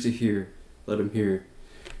has ears to hear, let him hear.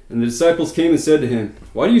 And the disciples came and said to him,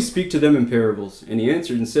 why do you speak to them in parables? And he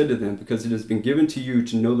answered and said to them, because it has been given to you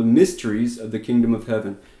to know the mysteries of the kingdom of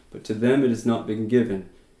heaven, but to them it has not been given.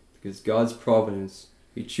 Because God's providence,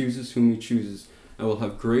 he chooses whom he chooses. I will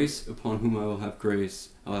have grace upon whom I will have grace.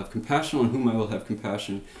 I will have compassion on whom I will have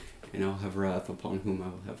compassion. And I will have wrath upon whom I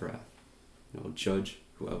will have wrath. And I will judge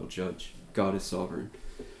who I will judge. God is sovereign.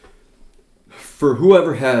 For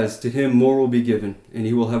whoever has, to him more will be given, and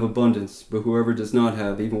he will have abundance. But whoever does not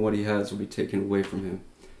have, even what he has will be taken away from him.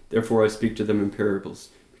 Therefore I speak to them in parables,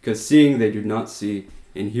 because seeing they do not see,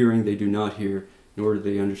 and hearing they do not hear, nor do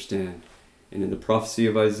they understand. And in the prophecy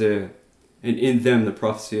of Isaiah, and in them the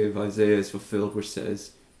prophecy of Isaiah is fulfilled, which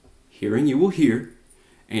says, hearing you will hear,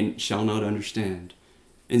 and shall not understand,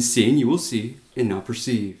 and seeing you will see, and not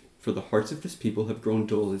perceive. For the hearts of this people have grown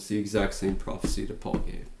dull. It's the exact same prophecy that Paul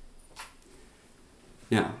gave.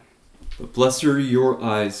 Now, but blessed are your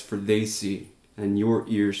eyes, for they see, and your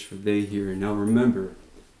ears, for they hear. And now remember,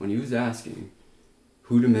 when he was asking,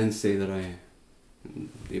 who do men say that I am? And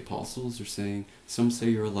the apostles are saying, some say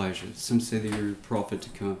you're Elijah, some say that you're a prophet to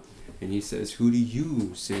come. And he says, who do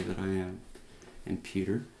you say that I am? And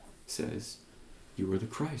Peter says, you are the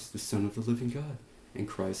Christ, the Son of the living God. And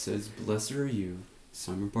Christ says, blessed are you,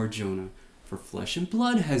 Simon Bar-Jonah, for flesh and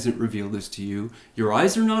blood hasn't revealed this to you. Your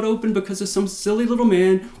eyes are not open because of some silly little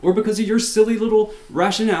man or because of your silly little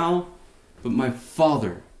rationale. But my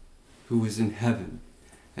Father, who is in heaven,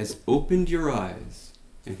 has opened your eyes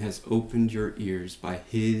and has opened your ears by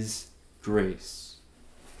his grace.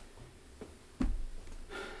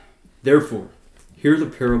 Therefore, hear the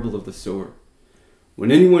parable of the sower.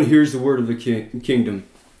 When anyone hears the word of the kingdom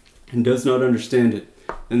and does not understand it,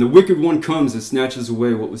 and the wicked one comes and snatches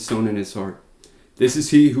away what was sown in his heart. This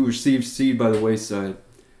is he who received seed by the wayside.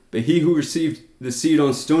 But he who received the seed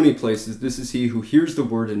on stony places, this is he who hears the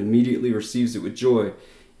word and immediately receives it with joy.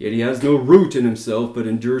 Yet he has no root in himself, but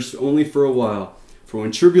endures only for a while. For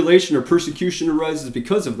when tribulation or persecution arises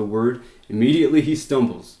because of the word, immediately he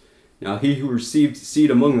stumbles. Now he who received seed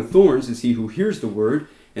among the thorns is he who hears the word,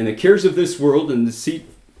 and the cares of this world and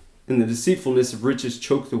the deceitfulness of riches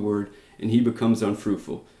choke the word, and he becomes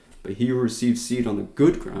unfruitful. But he who receives seed on the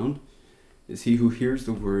good ground is he who hears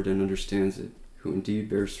the word and understands it, who indeed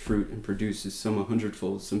bears fruit and produces some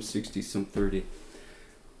 100-fold, some 60, some 30.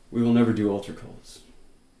 We will never do altar calls.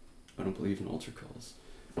 I don't believe in altar calls.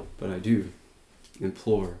 But I do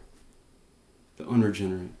implore the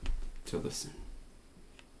unregenerate to listen.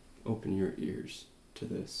 Open your ears to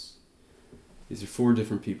this. These are 4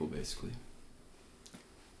 different people, basically.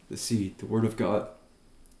 The seed, the word of God,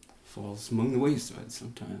 falls among the wayside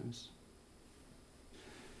sometimes.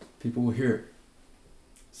 People will hear it.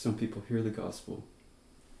 Some people hear the gospel.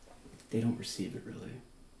 They don't receive it, really.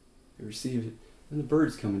 They receive it, and the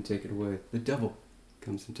birds come and take it away. The devil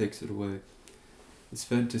comes and takes it away. It's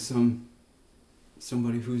fed to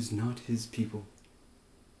somebody who's not his people.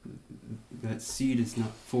 That seed is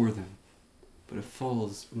not for them, but it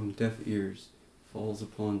falls among deaf ears, falls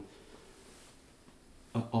upon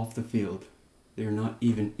off the field. They are not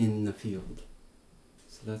even in the field.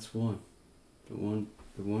 So that's one. The one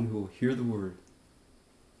who will hear the word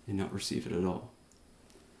and not receive it at all.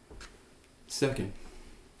 Second,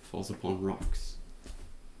 falls upon rocks.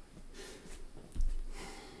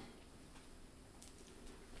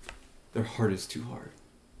 Their heart is too hard.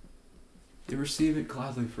 They receive it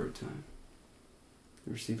gladly for a time.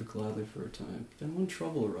 Then when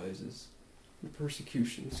trouble arises, when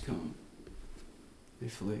persecutions come, they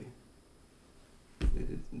flee.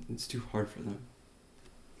 It's too hard for them.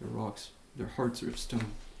 They're rocks. Their hearts are of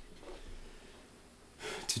stone.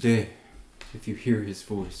 Today, if you hear his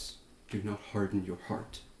voice, do not harden your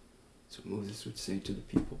heart. That's what Moses would say to the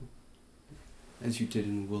people, as you did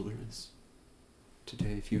in the wilderness.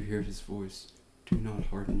 Today, if you hear his voice, do not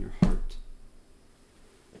harden your heart.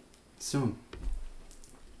 Some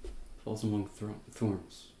falls among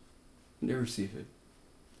thorns. They receive it.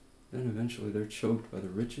 Then eventually they're choked by the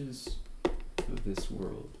riches of this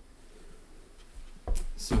world.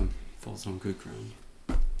 Some falls on good ground.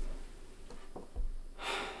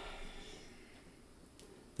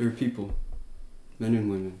 There are people, men and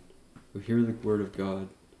women, who hear the word of God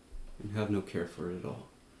and have no care for it at all.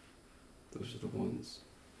 Those are the ones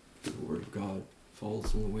who the word of God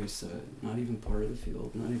falls on the wayside, not even part of the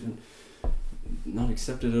field, not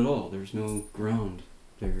accepted at all. There's no ground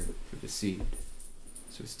there for the seed.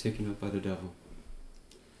 So it's taken up by the devil.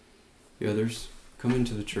 The others come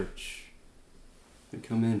into the church. They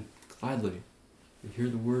come in gladly. They hear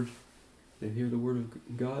the word. They hear the word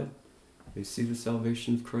of God. They see the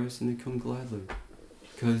salvation of Christ, and they come gladly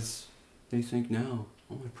because they think now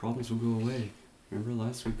all my problems will go away. Remember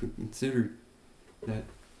last week we considered that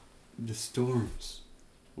the storms,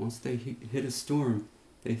 once they hit a storm,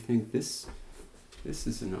 they think this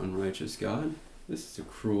is an unrighteous God. This is a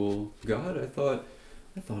cruel God. I thought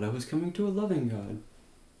I was coming to a loving God.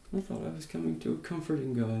 I thought I was coming to a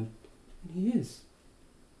comforting God. And he is.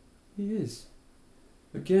 He is.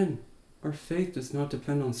 Again, our faith does not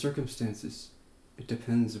depend on circumstances. It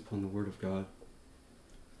depends upon the word of God.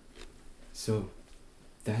 So,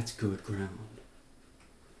 that's good ground.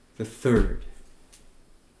 The third.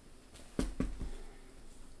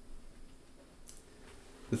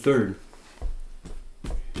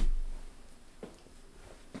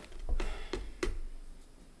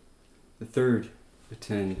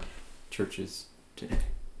 Attend churches today.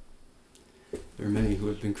 There are many who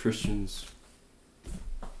have been Christians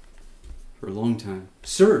for a long time.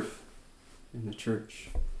 Serve in the church.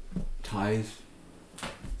 Tithe.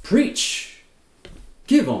 Preach.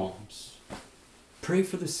 Give alms. Pray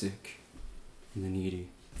for the sick and the needy.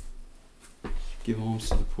 Give alms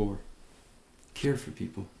to the poor. Care for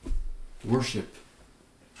people. Worship.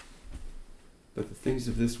 But the things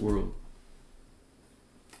of this world,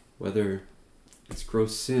 whether it's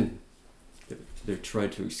gross sin, they're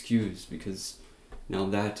tried to excuse because now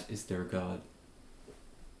that is their God.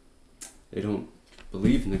 They don't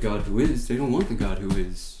believe in the God who is. They don't want the God who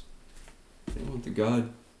is. They want the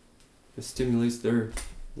God that stimulates their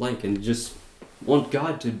like and just want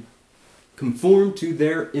God to conform to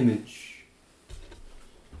their image.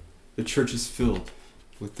 The church is filled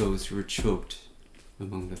with those who are choked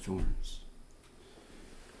among the thorns.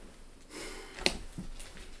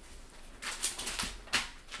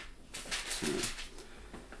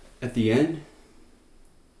 At the end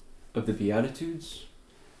of the Beatitudes,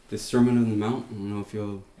 the Sermon on the Mount, I don't know if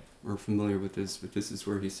you are familiar with this, but this is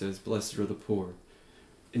where he says, "Blessed are the poor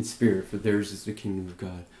in spirit, for theirs is the kingdom of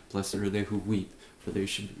God. Blessed are they who weep, for they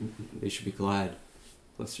should be glad."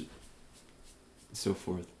 Blessed, and so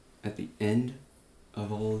forth. At the end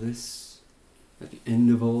of all this, at the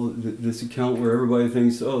end of all this account where everybody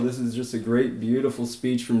thinks, oh, this is just a great, beautiful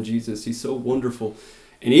speech from Jesus. He's so wonderful.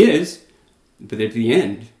 And he is, but at the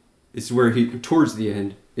end, towards the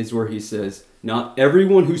end, is where he says, "Not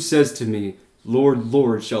everyone who says to me, 'Lord,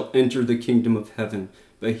 Lord,' shall enter the kingdom of heaven,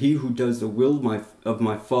 but he who does the will of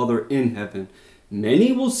my Father in heaven.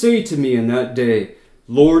 Many will say to me in that day,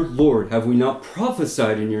 Lord, Lord, have we not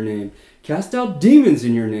prophesied in your name, cast out demons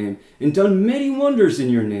in your name, and done many wonders in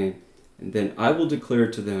your name? And then I will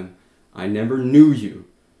declare to them, I never knew you.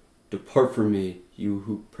 Depart from me, you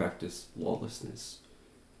who practice lawlessness.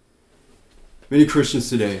 Many Christians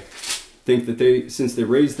today think that since they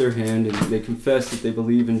raise their hand and they confess that they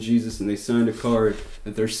believe in Jesus and they signed a card,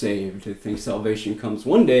 that they're saved. They think salvation comes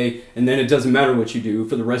one day and then it doesn't matter what you do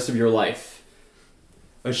for the rest of your life.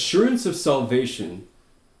 Assurance of salvation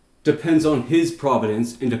depends on His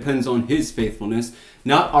providence and depends on His faithfulness,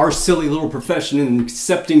 not our silly little profession in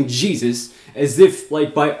accepting Jesus as if,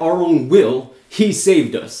 like by our own will, He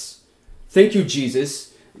saved us. Thank you,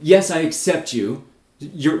 Jesus. Yes, I accept you.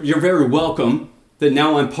 You're very welcome that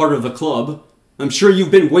now I'm part of the club. I'm sure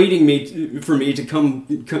you've been waiting for me to come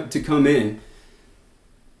in.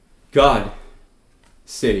 God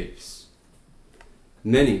saves.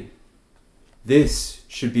 Many. This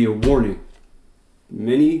should be a warning.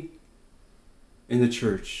 Many in the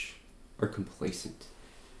church are complacent.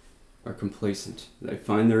 They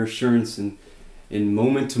find their assurance in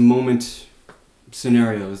moment-to-moment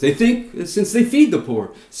scenarios. They think that since they feed the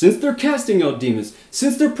poor, since they're casting out demons,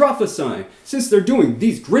 since they're prophesying, since they're doing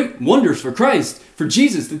these great wonders for Christ, for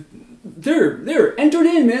Jesus, they're entered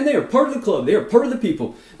in, man. They are part of the club. They are part of the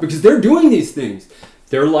people because they're doing these things.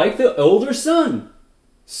 They're like the older son,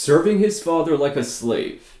 serving his father like a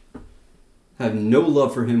slave. Have no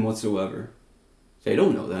love for him whatsoever. They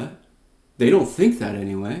don't know that. They don't think that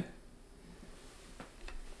anyway.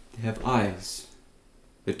 They have eyes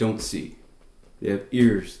that don't see. They have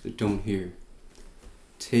ears that don't hear.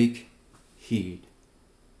 Take heed.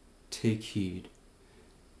 Take heed.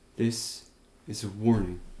 This is a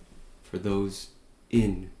warning for those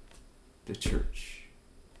in the church.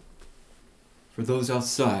 For those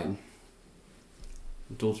outside,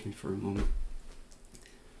 indulge me for a moment.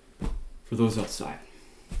 For those outside,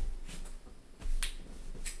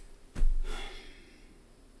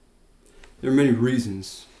 there are many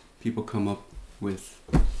reasons people come up with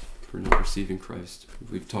for not receiving Christ.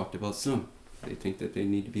 We've talked about some. They think that they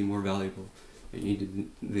need to be more valuable.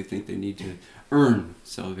 They think they need to earn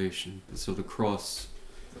salvation. And so the cross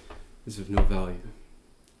is of no value.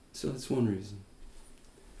 So that's one reason.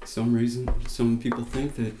 Some people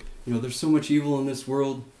think that, there's so much evil in this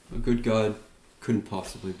world, a good God couldn't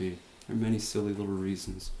possibly be. There are many silly little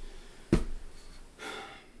reasons.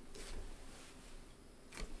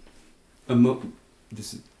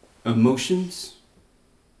 Emotions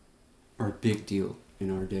are a big deal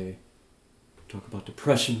in our day. We talk about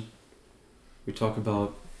depression. We talk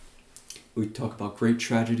about great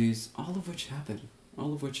tragedies, all of which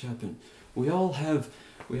happen. We all have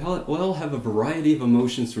a variety of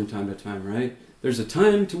emotions from time to time, right? There's a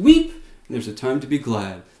time to weep, and there's a time to be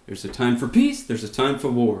glad. There's a time for peace, there's a time for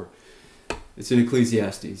war. It's in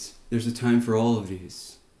Ecclesiastes. There's a time for all of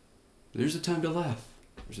these. There's a time to laugh.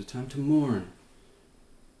 There's a time to mourn.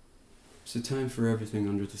 There's a time for everything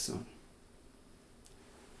under the sun.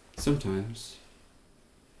 Sometimes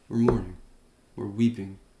we're mourning, we're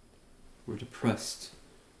weeping, we're depressed,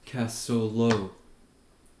 cast so low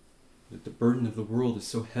that the burden of the world is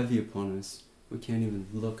so heavy upon us we can't even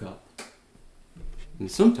look up.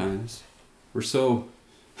 And sometimes we're so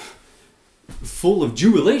full of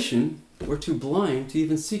jubilation we're too blind to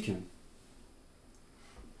even seek Him.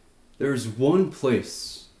 There's one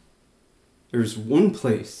place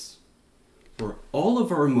where all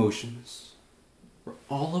of our emotions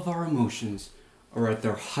are at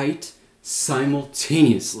their height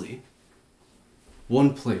simultaneously.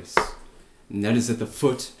 One place, and that is at the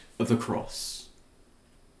foot of the cross,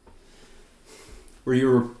 where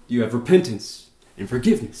you have repentance and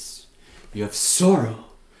forgiveness, you have sorrow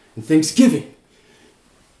and thanksgiving,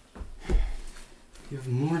 you have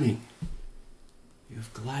mourning, you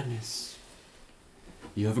have gladness,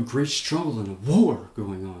 you have a great struggle and a war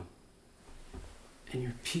going on, and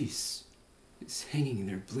your peace is hanging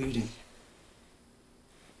there bleeding.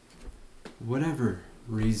 Whatever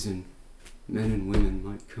reason men and women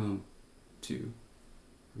might come to,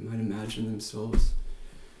 or might imagine themselves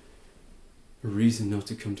a reason not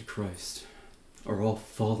to come to Christ, are all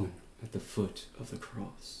fallen at the foot of the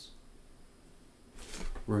cross.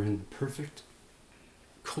 We're in the perfect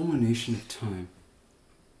culmination of time,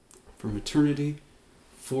 from eternity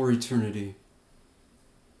for eternity.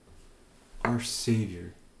 Our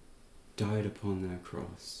Savior died upon that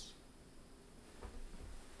cross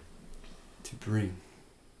to bring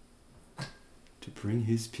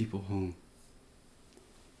His people home.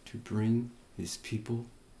 To bring His people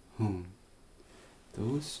home.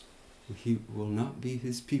 Those who will not be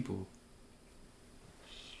His people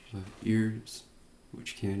will have ears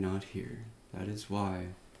which cannot hear. That is why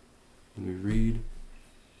when we read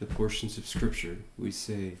the portions of Scripture, we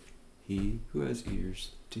say, he who has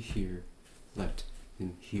ears to hear, let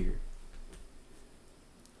him hear.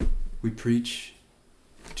 We preach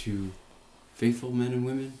to faithful men and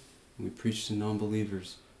women, and we preach to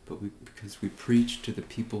non-believers, because we preach to the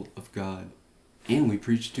people of God, and we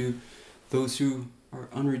preach to those who are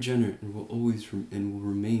unregenerate and will always and will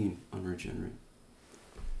remain unregenerate.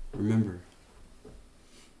 Remember,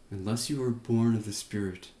 unless you are born of the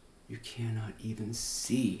Spirit, you cannot even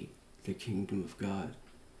see the kingdom of God.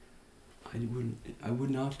 I would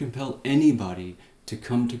not compel anybody to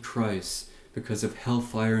come to Christ because of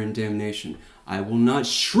hellfire and damnation. I will not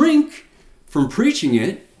shrink from preaching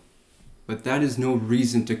it, but that is no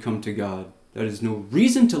reason to come to God. That is no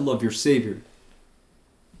reason to love your Savior.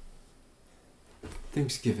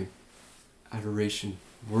 Thanksgiving, adoration,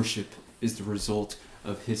 worship is the result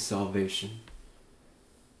of His salvation.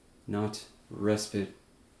 Not respite,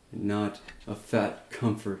 not a fat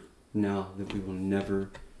comfort now that we will never,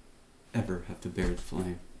 ever have to bear the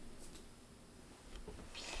flame.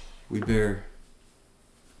 We bear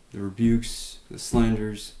the rebukes, the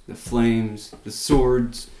slanders, the flames, the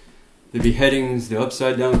swords, the beheadings, the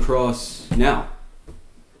upside down cross now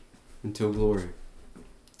until glory.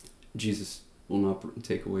 Jesus will not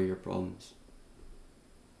take away your problems.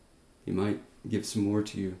 He might give some more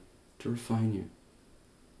to you to refine you.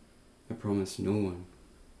 I promise no one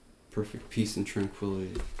perfect peace and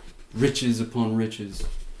tranquility, riches upon riches.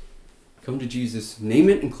 Come to Jesus, name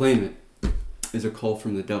it and claim it, is a call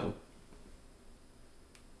from the devil.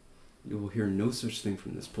 You will hear no such thing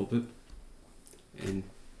from this pulpit, and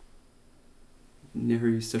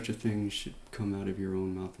nary such a thing should come out of your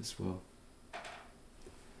own mouth as well.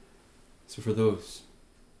 So for those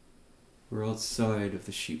who are outside of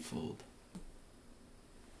the sheepfold,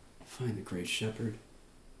 find the great shepherd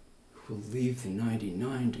who will leave the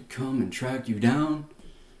 99 to come and track you down.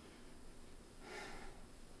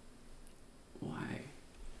 Why?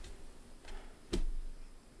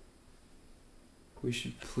 We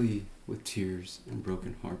should plead with tears and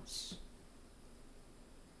broken hearts.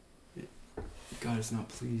 God is not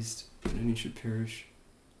pleased that any should perish,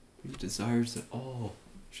 but He desires that all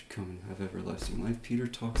should come and have everlasting life. Peter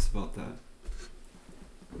talks about that.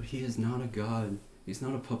 But He is not a God. He's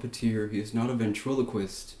not a puppeteer. He is not a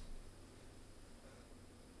ventriloquist.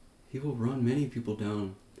 He will run many people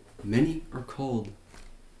down. Many are called.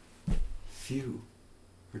 Few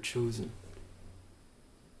are chosen.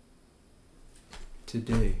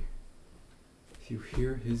 Today, if you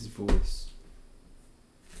hear His voice,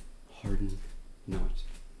 harden not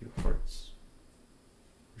your hearts.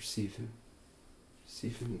 Receive Him.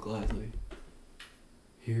 Receive Him gladly.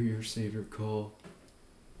 Hear your Savior call.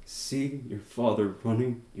 See your Father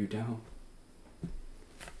running you down.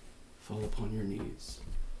 Fall upon your knees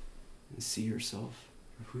and see yourself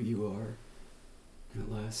for who you are, and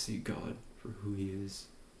at last see God for who He is.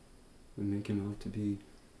 We make Him out to be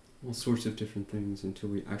all sorts of different things until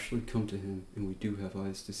we actually come to Him and we do have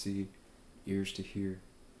eyes to see, ears to hear.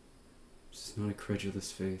 This is not a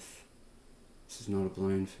credulous faith. This is not a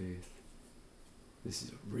blind faith. This is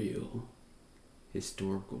a real,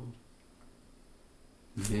 historical,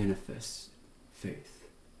 manifest faith.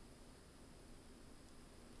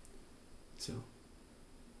 So,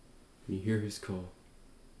 when you hear His call,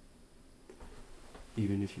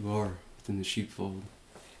 even if you are within the sheepfold,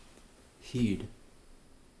 heed.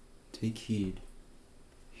 Take heed.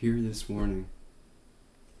 Hear this warning.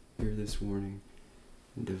 Hear this warning.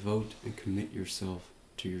 And devote and commit yourself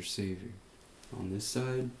to your Savior. On this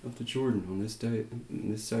side of the Jordan, on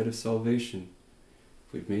this side of salvation,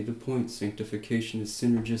 we've made the point, sanctification is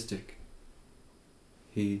synergistic.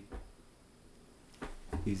 He's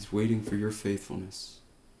waiting for your faithfulness.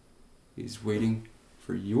 He's waiting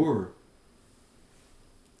for your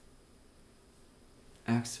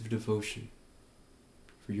acts of devotion,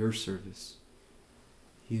 for your service.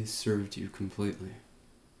 He has served you completely.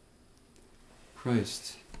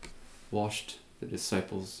 Christ washed the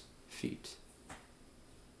disciples' feet.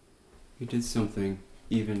 He did something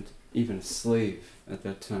even a slave at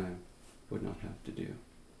that time would not have to do,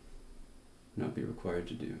 not be required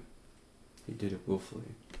to do. He did it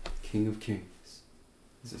willfully. King of Kings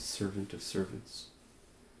is a servant of servants.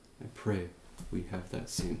 I pray we have that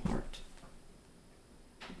same heart.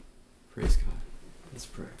 Praise God. Let's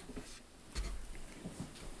pray.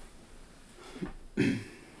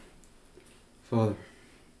 Father,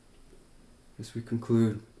 as we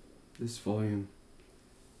conclude this volume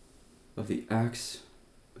of the acts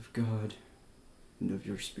of God and of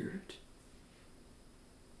your Spirit,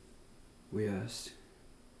 we ask,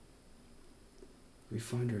 we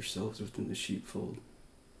find ourselves within the sheepfold.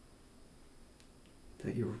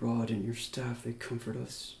 That your rod and your staff, they comfort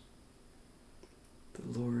us.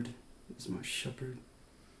 The Lord is my shepherd,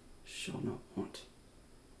 shall not want.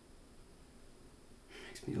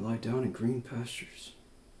 Makes me lie down in green pastures.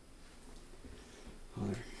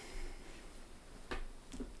 Father,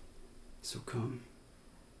 so come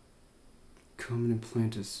and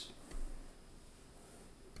implant us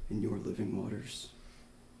in your living waters.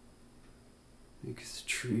 Make us a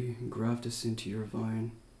tree and graft us into your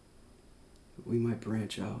vine, that we might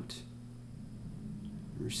branch out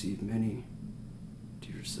and receive many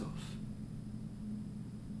to yourself.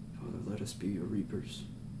 Father, let us be your reapers,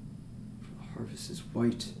 for the harvest is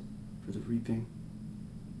white for the reaping.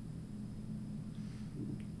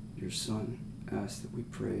 Your Son asks that we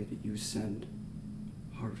pray that you send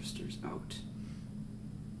harvesters out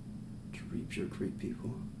to reap your great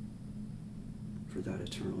people for that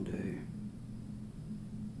eternal day,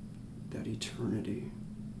 that eternity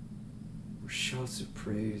where shouts of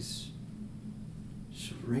praise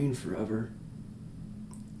shall reign forever,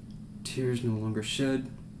 tears no longer shed,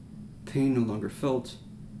 pain no longer felt,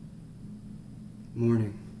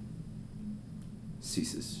 mourning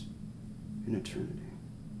ceases in eternity.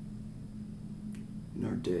 In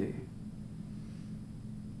our day,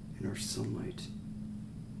 in our sunlight,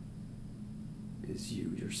 is you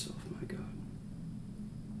yourself, my God.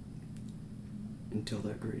 Until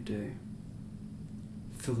that great day,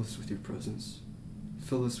 fill us with your presence,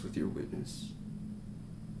 fill us with your witness,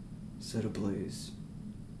 set ablaze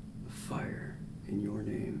a fire in your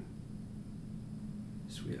name,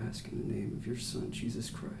 as we ask in the name of your Son, Jesus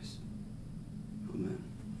Christ. Amen.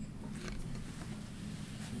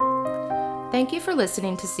 Thank you for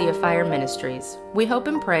listening to Sea of Fire Ministries. We hope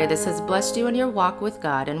and pray this has blessed you in your walk with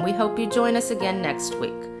God, and we hope you join us again next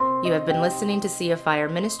week. You have been listening to Sea of Fire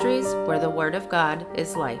Ministries, where the Word of God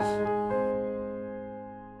is life.